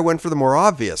think I went for the more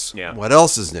obvious. Yeah. What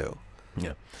else is new?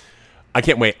 Yeah. I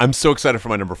can't wait. I'm so excited for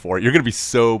my number 4. You're going to be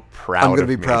so proud of me. I'm going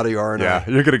to be proud of you, aren't I? Yeah.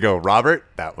 You're going to go, Robert,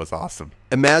 that was awesome.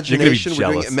 Imagination.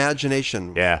 We're doing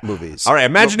imagination movies. All right,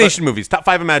 imagination movies. Top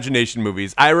 5 imagination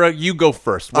movies. Ira, you go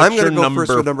first. What's I'm going to go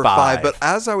first with number 5. 5? But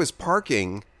as I was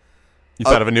parking... You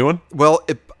thought of a new one? Well,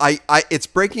 it's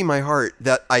breaking my heart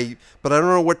but I don't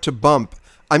know what to bump.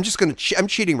 I'm just going to... I'm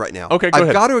cheating right now. Okay, go ahead.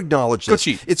 I've got to acknowledge this.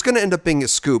 Go cheat. It's going to end up being a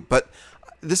scoop, but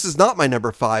this is not my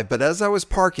number 5. But as I was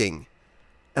parking,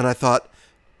 and I thought...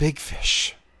 Big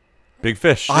Fish. Big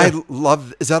Fish. Yeah. I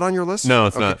love... Is that on your list? No,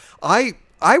 it's not.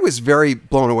 I was very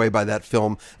blown away by that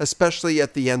film, especially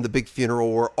at the end, the big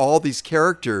funeral, where all these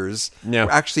characters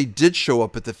actually did show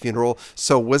up at the funeral.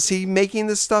 So was he making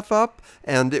this stuff up?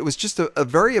 And it was just a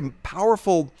very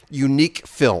powerful, unique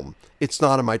film. It's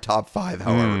not in my top 5,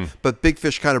 however. But Big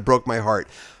Fish kind of broke my heart.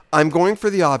 I'm going for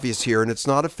the obvious here, and it's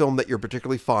not a film that you're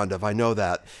particularly fond of. I know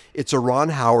that. It's a Ron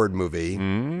Howard movie.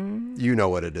 You know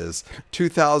what it is.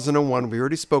 2001. We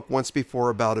already spoke once before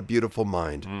about A Beautiful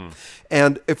Mind.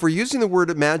 And if we're using the word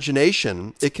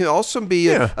imagination, it can also be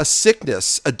a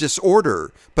sickness, a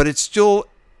disorder, but it's still,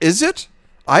 is it?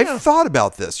 I've thought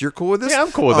about this. You're cool with this? Yeah,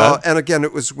 I'm cool with that. And again,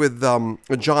 it was with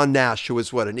John Nash, who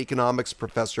was an economics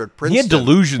professor at Princeton. He had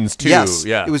delusions, too. Yes.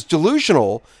 Yeah. It was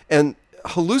delusional and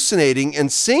hallucinating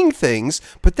and seeing things,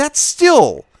 but that's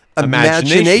still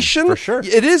imagination. For sure.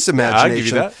 It is imagination. Yeah, I'll give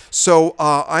you that.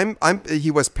 So he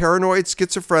was paranoid,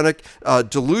 schizophrenic,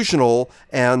 delusional,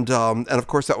 and of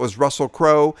course that was Russell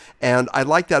Crowe. And I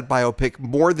like that biopic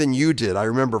more than you did. I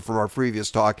remember from our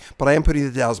previous talk, but I am putting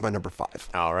it down as my number 5.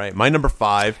 All right, my number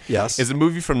 5 yes. is a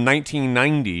movie from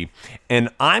 1990, and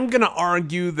I'm going to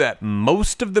argue that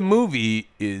most of the movie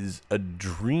is a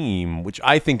dream, which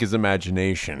I think is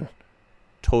imagination.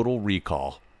 Total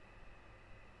Recall.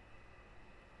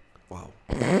 Wow.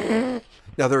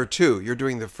 Now there are 2. You're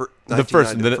doing the first. The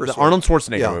Arnold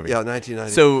Schwarzenegger movie. Yeah,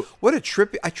 1990. So what a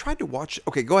trip! I tried to watch.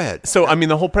 Okay, go ahead. So I mean,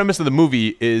 the whole premise of the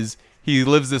movie is he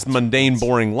lives this mundane,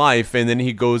 boring life, and then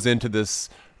he goes into this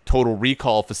Total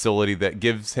Recall facility that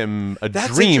gives him a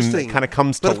dream that kind of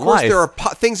comes to life. But of course, there are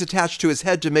things attached to his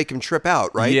head to make him trip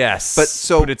out, right? Yes. But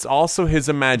it's also his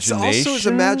imagination. It's also his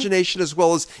imagination as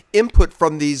well as input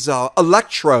from these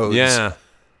electrodes. Yeah.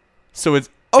 So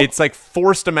it's like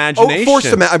forced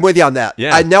imagination. I'm with you on that.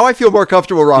 Yeah. Now I feel more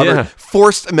comfortable, Robert. Yeah.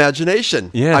 Forced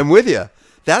imagination. Yeah. I'm with you.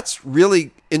 That's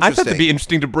really interesting. I thought that'd be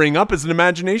interesting to bring up as an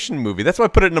imagination movie. That's why I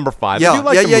put it at number 5. Yeah, I do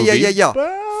like the movie,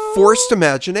 yeah. Forced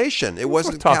imagination. It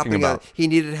wasn't talking capping about. out. He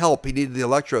needed help. He needed the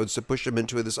electrodes to push him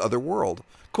into this other world.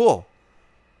 Cool.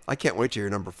 I can't wait to hear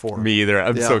number 4. Me either.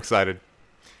 I'm so excited.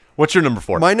 What's your number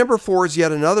 4? My number 4 is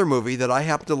yet another movie that I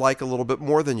happen to like a little bit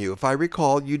more than you. If I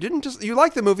recall, you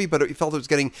liked the movie, but you felt it was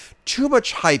getting too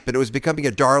much hype and it was becoming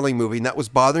a darling movie, and that was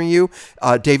bothering you.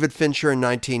 David Fincher in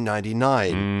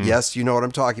 1999. Yes, you know what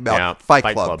I'm talking about. Yeah, Fight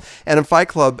Club. And in Fight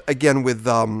Club, again with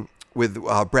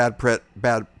Brad Pitt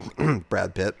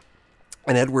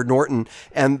and Edward Norton,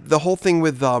 and the whole thing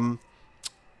with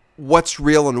what's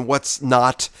real and what's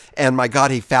not, and my God,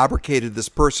 he fabricated this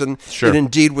person. Sure. It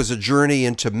indeed was a journey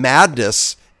into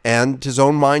madness and his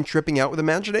own mind tripping out with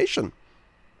imagination.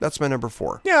 That's my number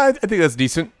 4. Yeah, I think that's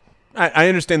decent. I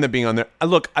understand that being on there.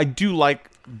 Look, I do like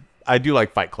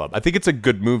Fight Club. I think it's a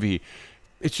good movie.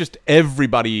 It's just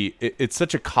everybody. It's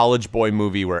such a college boy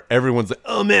movie where everyone's like,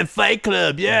 "Oh man, Fight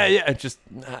Club, yeah."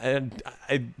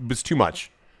 It was too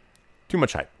much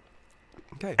hype.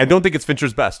 Okay, I don't think it's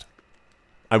Fincher's best.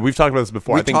 We've talked about this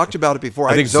before. We've talked about it before.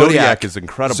 I think Zodiac is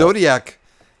incredible. Zodiac,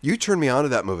 you turned me on to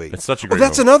that movie. It's such a great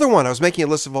that's movie. another one. I was making a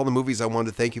list of all the movies I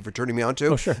wanted to thank you for turning me on to.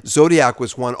 Oh, sure. Zodiac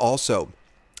was one also.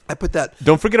 I put that.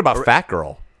 Don't forget about Fat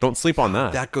Girl. Don't sleep on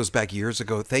that. That goes back years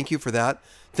ago. Thank you for that.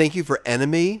 Thank you for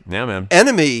Enemy. Yeah, man.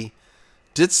 Enemy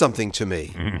did something to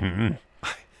me.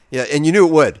 Yeah, and you knew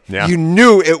it would. Yeah. You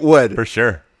knew it would. For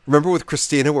sure. Remember with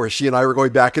Christina where she and I were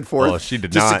going back and forth? Oh, she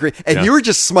did disagree. not. And Yeah. you were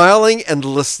just smiling and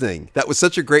listening. That was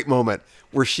such a great moment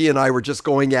where she and I were just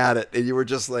going at it and you were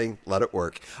just saying, let it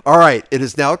work. All right. It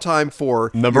is now time for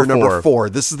Number number 4.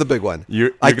 This is the big one.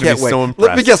 You're I gonna can't be wait. so Let me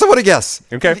impressed. guess. I want to guess.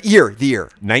 Okay. The year.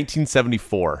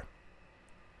 1974.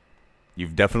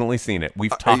 You've definitely seen it.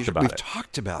 We've talked about We've it.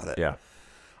 talked about it. Yeah.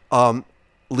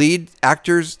 Lead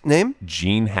actor's name?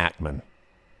 Gene Hackman.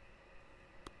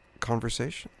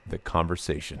 Conversation. The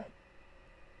Conversation.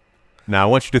 Now, I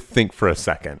want you to think for a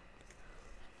second.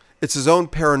 It's his own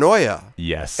paranoia.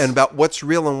 Yes. And about what's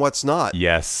real and what's not.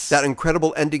 Yes. That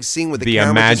incredible ending scene with the The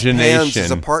camera just pans imagination.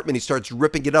 his apartment. He starts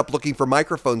ripping it up, looking for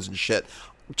microphones and shit.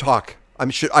 Talk. I'm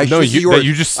sure. I'm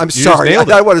you sorry. nailed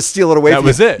it. I want to steal it away That from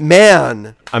was you. it.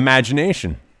 Man.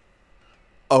 Imagination.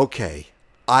 Okay.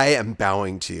 I am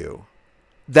bowing to you.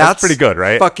 That's pretty good,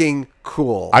 right? Fucking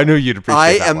cool. I knew you'd appreciate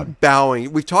I that am one.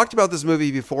 bowing. We've talked about this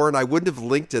movie before, and I wouldn't have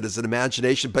linked it as an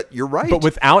imagination, but you're right. But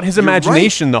without his You're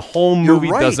imagination, right. the whole You're movie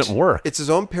right. doesn't work. It's his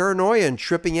own paranoia and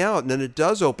tripping out, and then it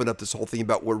does open up this whole thing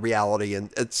about what reality, and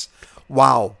it's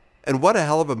wow. And what a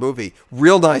hell of a movie.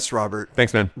 Real nice, Robert.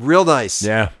 Thanks, man. Real nice.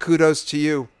 Yeah. Kudos to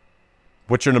you.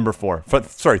 What's your number 4?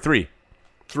 Sorry, 3.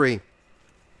 3.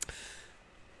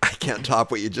 I can't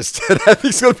top what you just did. I think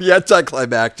it's going to be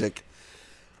anticlimactic.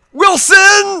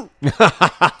 Wilson!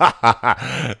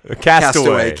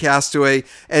 Castaway.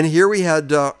 And here we had...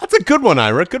 That's a good one,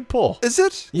 Ira. Good pull. is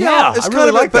it? Yeah, it's I kind really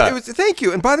of like that. It was, thank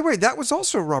you. And by the way, that was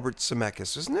also Robert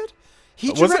Zemeckis, isn't it? He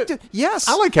Was it? directed... Yes.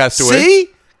 I like Castaway. See?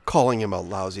 Calling him a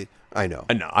lousy... I know.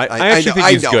 I know. I actually think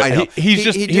he's good. I know. He's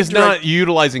did not direct-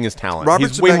 utilizing his talent. Robert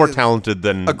He's way more Zemeckis- talented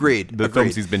than the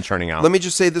films he's been churning out. Let me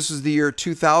just say this was the year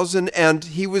 2000, and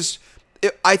he was...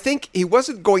 I think he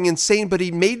wasn't going insane, but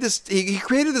he made this... He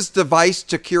created this device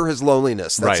to cure his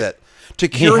loneliness. That's Right. it. To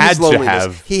cure his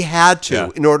loneliness. He had to Yeah.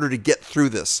 in order to get through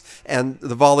this. And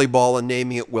the volleyball and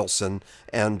naming it Wilson.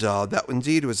 And that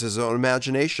indeed was his own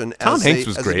imagination. Tom Hanks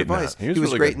was as great a in device. that. He was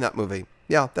really great good. in that movie.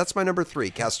 Yeah, that's my number 3,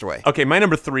 Castaway. Okay, my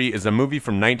number 3 is a movie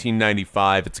from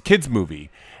 1995. It's a kids' movie.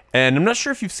 And I'm not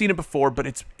sure if you've seen it before, but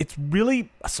it's really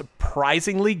a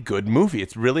surprisingly good movie.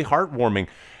 It's really heartwarming.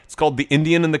 It's called The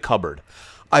Indian in the Cupboard.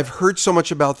 I've heard so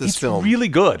much about this It's film. really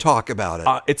good. Talk about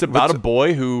it. It's about a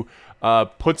boy who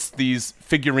puts these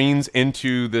figurines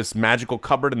into this magical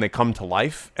cupboard and they come to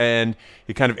life, and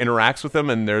he kind of interacts with them,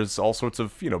 and there's all sorts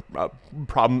of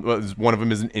problems. One of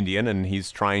them is an Indian, and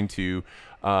he's trying to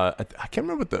I can't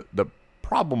remember what the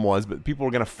problem was, but people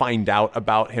were going to find out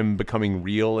about him becoming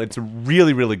real. It's a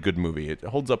really, really good movie. It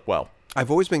holds up well.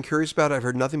 I've always been curious about it. I've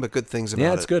heard nothing but good things about it.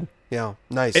 Yeah, it's good. Yeah,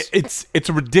 nice. It's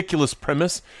a ridiculous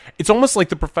premise. It's almost like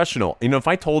The Professional. If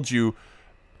I told you,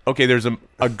 okay, there's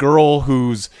a girl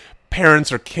whose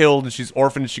parents are killed and she's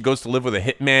orphaned and she goes to live with a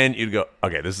hitman, you'd go,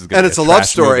 okay, this is going to be and it's a love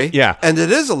story. Movie. Yeah. And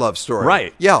it is a love story.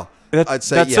 Right. Yeah. I'd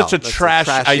say that's such a trash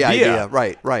trashy idea.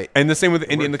 Right. And the same with the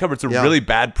Indian in the Cupboard. It's a really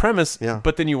bad premise, Yeah.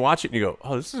 but then you watch it and you go,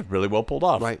 oh, this is really well pulled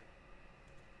off. Right.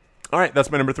 All right, that's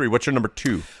my number 3. What's your number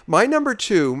 2? My number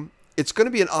 2, it's going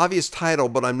to be an obvious title,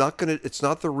 but it's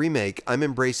not the remake. I'm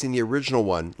embracing the original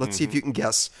one. Let's see if you can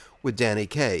guess with Danny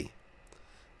Kaye.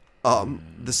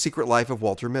 The Secret Life of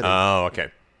Walter Mitty. Oh,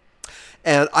 okay.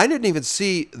 And I didn't even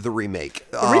see the remake.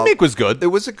 The remake was good.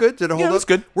 Was it good? Did it hold up? It was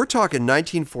good. We're talking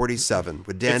 1947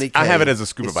 with Danny Kaye. I have it as a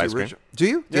scoop It's of the ice cream. original- Do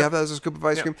you? Do you Yeah. have that as a scoop of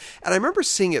ice cream? And I remember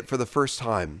seeing it for the first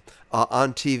time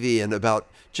on TV, and about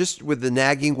just with the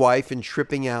nagging wife and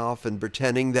tripping out and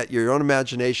pretending that your own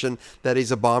imagination that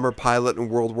he's a bomber pilot in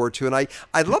World War II. And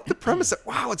I love the premise that,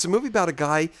 wow, it's a movie about a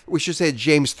guy, we should say a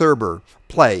James Thurber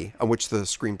play on which the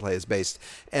screenplay is based.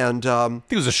 And I think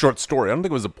it was a short story. I don't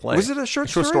think it was a play. was it a short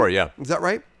story? Short story, yeah. Is that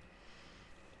right?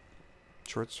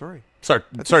 Short story. Sorry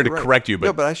I think to you're right. correct you, but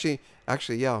no, but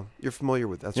actually, yeah, you're familiar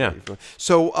with that. Yeah. Right,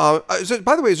 so,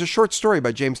 by the way, it's a short story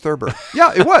by James Thurber.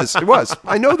 Yeah, it was.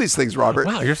 I know these things, Robert.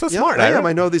 Wow, you're so Yeah, smart. I Ira. am.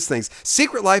 I know these things.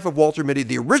 Secret Life of Walter Mitty,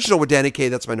 the original with Danny Kaye.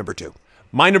 That's my number 2.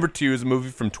 My number 2 is a movie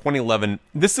from 2011.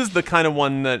 This is the kind of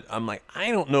one that I'm like,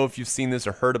 I don't know if you've seen this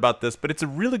or heard about this, but it's a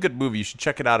really good movie. You should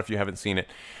check it out if you haven't seen it.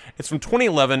 It's from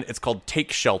 2011. It's called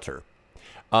Take Shelter.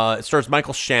 It stars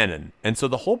Michael Shannon. And so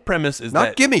the whole premise is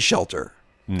Not Gimme Shelter.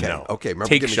 Okay. No. Okay. Remember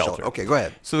Take Gimme Shelter. Okay, go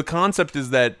ahead. So the concept is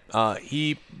that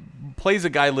he plays a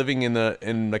guy living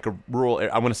in like a rural,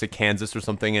 I want to say Kansas or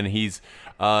something, and he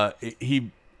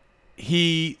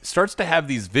starts to have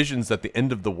these visions that the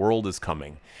end of the world is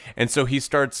coming, and so he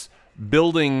starts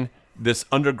building this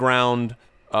underground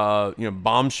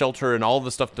bomb shelter and all of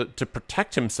the stuff to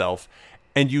protect himself.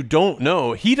 And you don't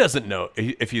know. He doesn't know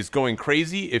if he's going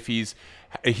crazy, if he's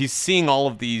seeing all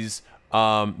of these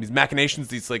machinations,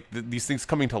 these things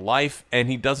coming to life, and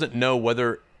he doesn't know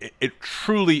whether it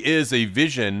truly is a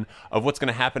vision of what's going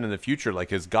to happen in the future.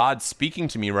 Like, is God speaking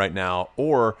to me right now,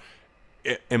 or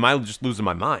am I just losing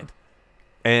my mind?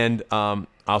 And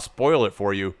I'll spoil it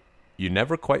for you. You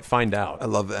never quite find out. I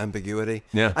love ambiguity.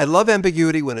 Yeah. I love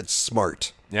ambiguity when it's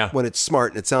smart. Yeah. When it's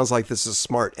smart, and it sounds like this is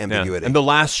smart ambiguity. Yeah. And the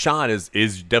last shot is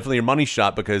definitely a money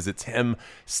shot, because it's him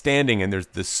standing and there's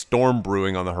this storm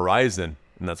brewing on the horizon,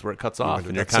 and that's where it cuts off.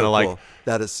 And you're kind of cool.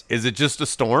 That is it just a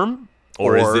storm?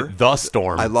 Or is it the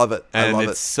storm? I love it. And I love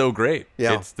it's so great.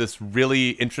 Yeah. It's this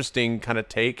really interesting kind of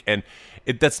take, and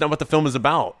that's not what the film is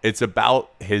about. It's about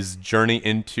his journey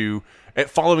into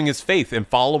following his faith and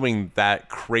following that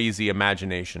crazy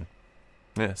imagination.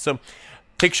 Yeah. So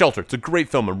Take Shelter. It's a great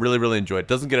film. I really, really enjoy it.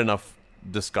 Doesn't get enough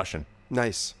discussion.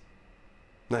 Nice.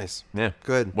 Yeah.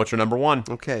 Good. What's your number one?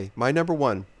 Okay. My number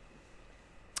one.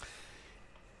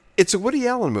 It's a Woody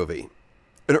Allen movie.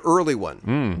 An early one.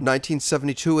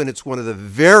 1972, and it's one of the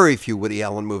very few Woody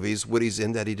Allen movies Woody's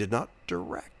in that he did not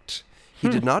direct. He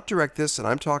did not direct this, and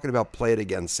I'm talking about Play It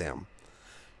Again, Sam.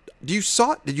 You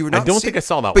saw it? Did you not? I don't think I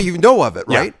saw that but one. you know of it,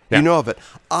 right? Yeah. You know of it.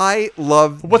 I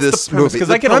love What's this the premise? movie. Because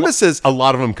The I get premise is a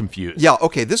lot of them confused. yeah.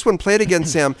 Okay, this one, Play It Again,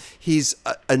 Sam. He's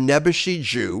a Nebuchadnezzar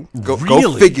Jew. Go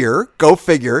Really? figure. Go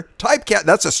figure. Typecast.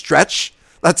 That's a stretch.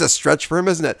 That's a stretch for him,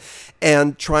 isn't it?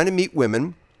 And trying to meet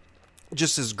women.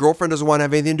 Just his girlfriend doesn't want to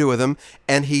have anything to do with him,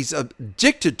 and he's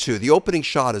addicted to. The opening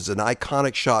shot is an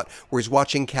iconic shot where he's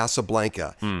watching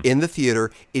Casablanca in the theater,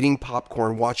 eating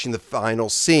popcorn, watching the final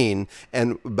scene,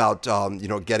 and about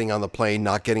getting on the plane,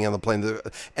 not getting on the plane,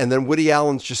 and then Woody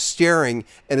Allen's just staring,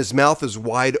 and his mouth is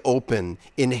wide open,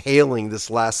 inhaling this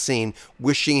last scene,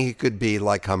 wishing he could be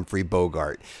like Humphrey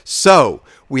Bogart. So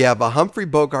we have a Humphrey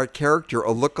Bogart character,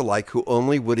 a lookalike who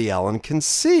only Woody Allen can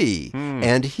see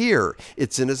and hear.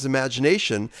 It's in his imagination.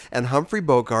 And Humphrey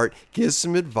Bogart gives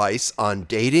some advice on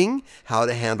dating, how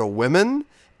to handle women,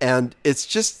 and it's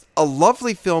just a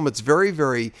lovely film. It's very,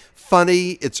 very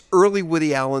funny. It's early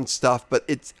Woody Allen stuff, but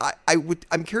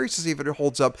I'm curious to see if it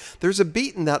holds up. There's a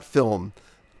beat in that film.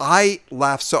 I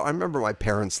laugh so. I remember my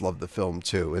parents loved the film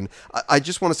too, and I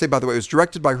just want to say, by the way, it was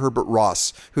directed by Herbert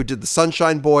Ross, who did the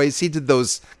Sunshine Boys. He did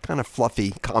those kind of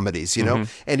fluffy comedies,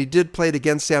 and he did Play It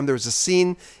Again, Sam. There was a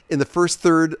scene in the first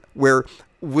third where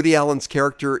Woody Allen's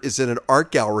character is in an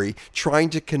art gallery trying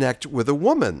to connect with a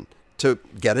woman to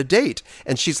get a date.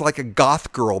 And she's like a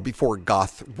goth girl before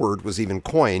goth word was even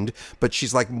coined, but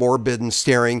she's like morbid and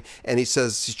staring. And he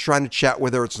says he's trying to chat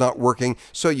with her. It's not working.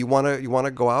 So you want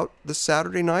to go out this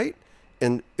Saturday night?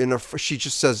 And she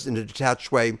just says in a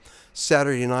detached way,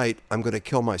 Saturday night, I'm going to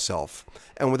kill myself.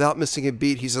 And without missing a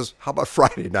beat, he says, how about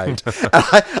Friday night? And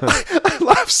I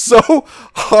laughed so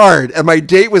hard. And my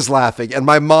date was laughing. And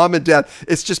my mom and dad,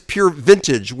 it's just pure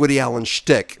vintage Woody Allen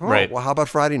shtick. Oh, right. Well, how about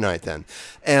Friday night then?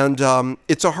 And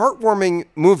it's a heartwarming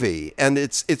movie. And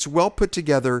it's well put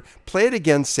together. Play It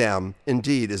Again, Sam,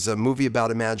 indeed, is a movie about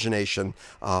imagination.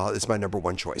 It's my number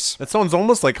one choice. That sounds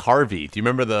almost like Harvey. Do you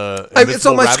remember the... It's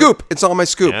on my scoop. It's on my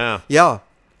scoop. Yeah.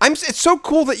 It's so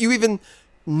cool that you even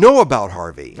know about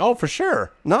Harvey. Oh, for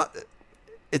sure.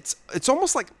 It's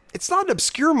almost like it's not an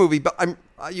obscure movie, but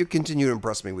you continue to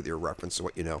impress me with your reference to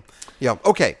what you know. Yeah.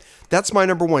 Okay. That's my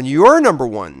number one. Your number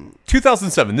one.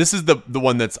 2007. This is the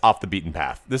one that's off the beaten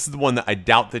path. This is the one that I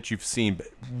doubt that you've seen, but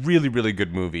really, really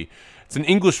good movie. It's an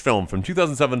English film from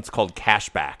 2007. It's called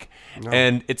Cashback. No.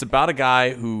 And it's about a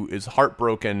guy who is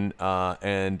heartbroken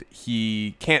and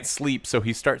he can't sleep, so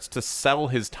he starts to sell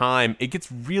his time. It gets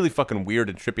really fucking weird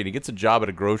and trippy. And he gets a job at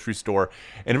a grocery store,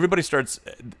 and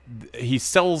he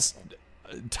sells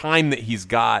time that he's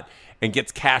got and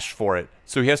gets cash for it.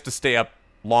 So he has to stay up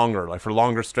longer, like for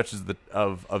longer stretches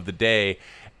of the day.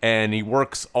 And he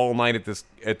works all night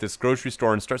at this grocery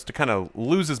store and starts to kind of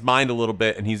lose his mind a little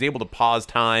bit. And he's able to pause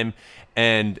time,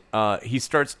 and he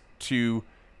starts to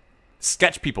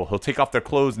sketch people. He'll take off their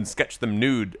clothes and sketch them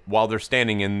nude while they're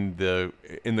standing in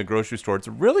the grocery store. It's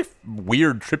a really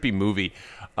weird, trippy movie.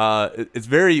 It's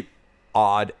very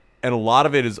odd, and a lot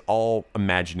of it is all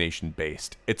imagination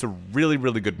based. It's a really,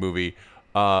 really good movie.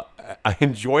 I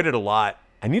enjoyed it a lot.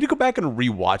 I need to go back and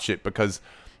rewatch it because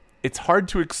it's hard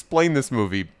to explain this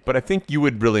movie, but I think you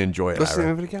would really enjoy it. What's the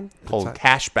name of it again? Called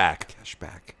Cashback.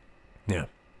 Cashback. Yeah.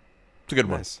 It's a good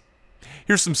Nice. one.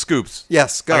 Here's some scoops.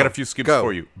 Yes, go. I got a few scoops Go.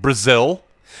 for you. Brazil.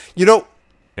 You know,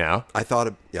 Yeah. I thought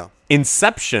it. Yeah.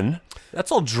 Inception,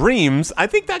 that's all dreams. I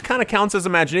think that kind of counts as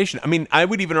imagination. I mean, I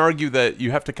would even argue that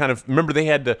you have to kind of remember they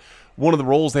had to. One of the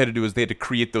roles they had to do is they had to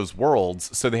create those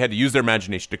worlds, so they had to use their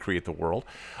imagination to create the world.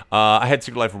 I had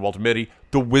Secret Life of Walter Mitty,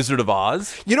 The Wizard of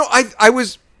Oz. You know, I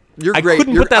was. You're I great.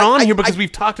 couldn't put that on here because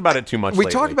we've talked about it too much. We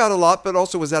lately. talked about it a lot, but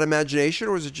also was that imagination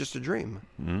or was it just a dream?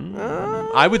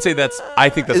 I would say I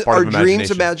think that's part of imagination. Are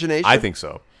dreams imagination? I think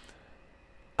so.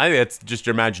 I think it's just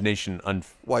your imagination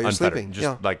while you're unfettered. sleeping.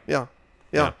 Just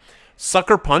Yeah.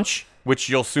 Sucker Punch, which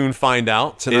you'll soon find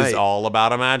out, Tonight. is all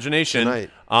about imagination. Tonight.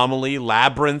 Amelie,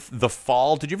 Labyrinth, The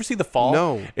Fall. Did you ever see The Fall?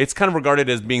 No. It's kind of regarded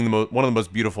as being one of the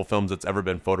most beautiful films that's ever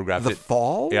been photographed. The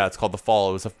Fall? Yeah, it's called The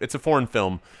Fall. It's a foreign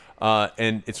film.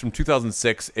 And it's from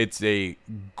 2006. It's a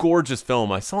gorgeous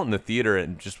film. I saw it in the theater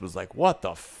and just was like, what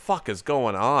the fuck is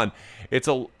going on? It's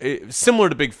similar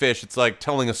to Big Fish. It's like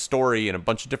telling a story in a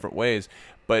bunch of different ways,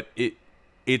 but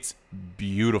it's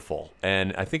beautiful.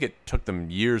 And I think it took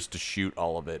them years to shoot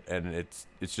all of it. And it's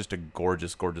just a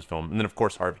gorgeous, gorgeous film. And then, of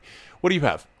course, Harvey. What do you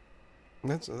have?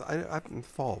 That's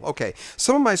Fall. Okay.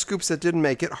 Some of my scoops that didn't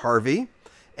make it, Harvey.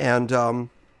 And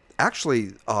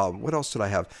actually, what else did I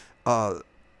have?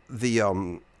 The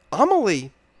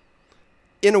Amelie,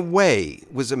 in a way,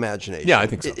 was imagination. Yeah, I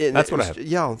think so. That's what I have.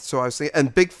 Yeah, so I was thinking,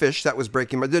 and Big Fish, that was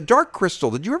breaking my. The Dark Crystal.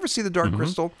 Did you ever see the Dark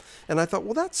Crystal? And I thought,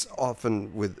 well, that's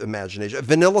often with imagination.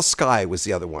 Vanilla Sky was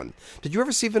the other one. Did you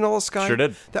ever see Vanilla Sky? Sure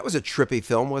did. That was a trippy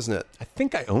film, wasn't it? I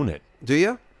think I own it. Do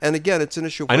you? And again, it's an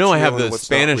issue of I know what's I have real and the what's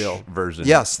not Spanish real. version.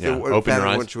 Yes, Yeah. Open Your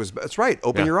Eyes. That's right.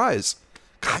 Open Yeah. Your Eyes.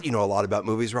 God, you know a lot about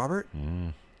movies, Robert.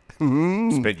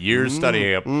 Spent years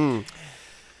studying it.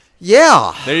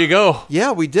 Yeah. There you go.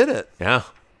 Yeah, we did it. Yeah.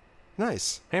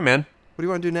 Nice. Hey, man. What do you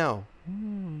want to do now?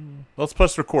 Let's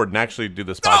press record and actually do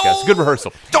this podcast. It's a good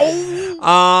rehearsal.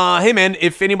 Hey, man,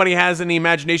 if anybody has any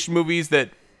imagination movies that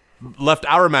left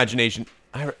our imagination,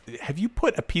 have you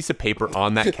put a piece of paper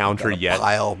on that counter yet?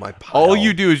 My pile. All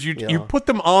you do is you put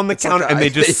them on the counter like and they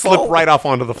they just slip fall. right off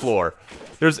onto the floor.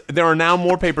 There are now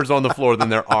more papers on the floor than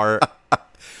there are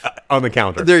on the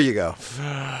counter. There you go.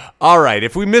 All right.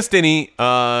 If we missed any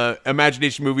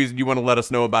imagination movies and you want to let us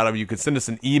know about them, you can send us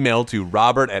an email to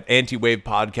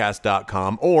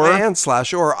robert@antiwavepodcast.com or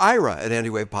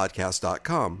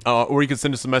 /ira@antiwavepodcast.com. Or you can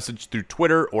send us a message through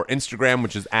Twitter or Instagram,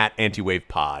 which is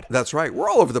 @antiwavepod. That's right. We're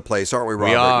all over the place, aren't we, Robert?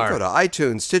 We are. Go to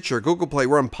iTunes, Stitcher, Google Play.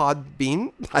 We're on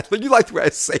Podbean. You like the way I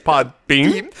say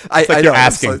Podbean? It's like I you're know.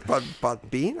 asking. It's like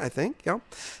Podbean, I think. Yeah.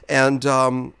 And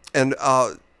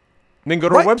Then go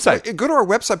to our website. Go to our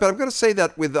website. But I'm going to say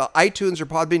that with iTunes or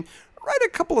Podbean, write a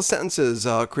couple of sentences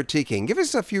critiquing. Give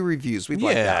us a few reviews. We'd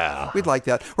like that. We'd like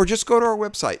that. Or just go to our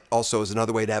website. Also, is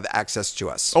another way to have access to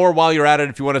us. Or while you're at it,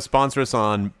 if you want to sponsor us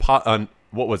on Patreon.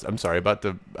 I'm about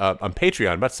to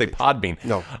say Podbean.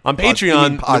 No. On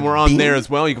Patreon, and we're on there as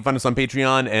well. You can find us on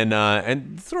Patreon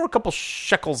and throw a couple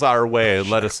shekels our way and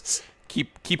let us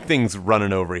keep things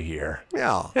running over here.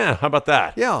 Yeah. Yeah, how about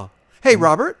that? Yeah. Hey,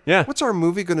 Robert. Yeah. What's our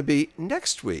movie going to be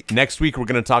next week? Next week, we're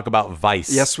going to talk about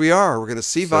Vice. Yes, we are. We're going to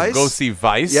see Vice. Go see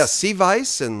Vice. Yes, see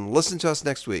Vice and listen to us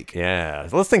next week. Yeah.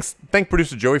 So let's thank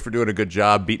producer Joey for doing a good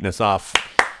job beating us off.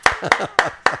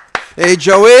 Hey,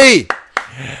 Joey.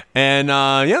 And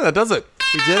that does it.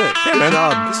 We did it. Yeah, Good man.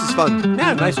 job. This is fun.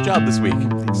 Yeah, nice job this week.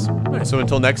 Thanks. All right, so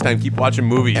until next time, keep watching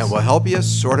movies. And we'll help you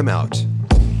sort them out.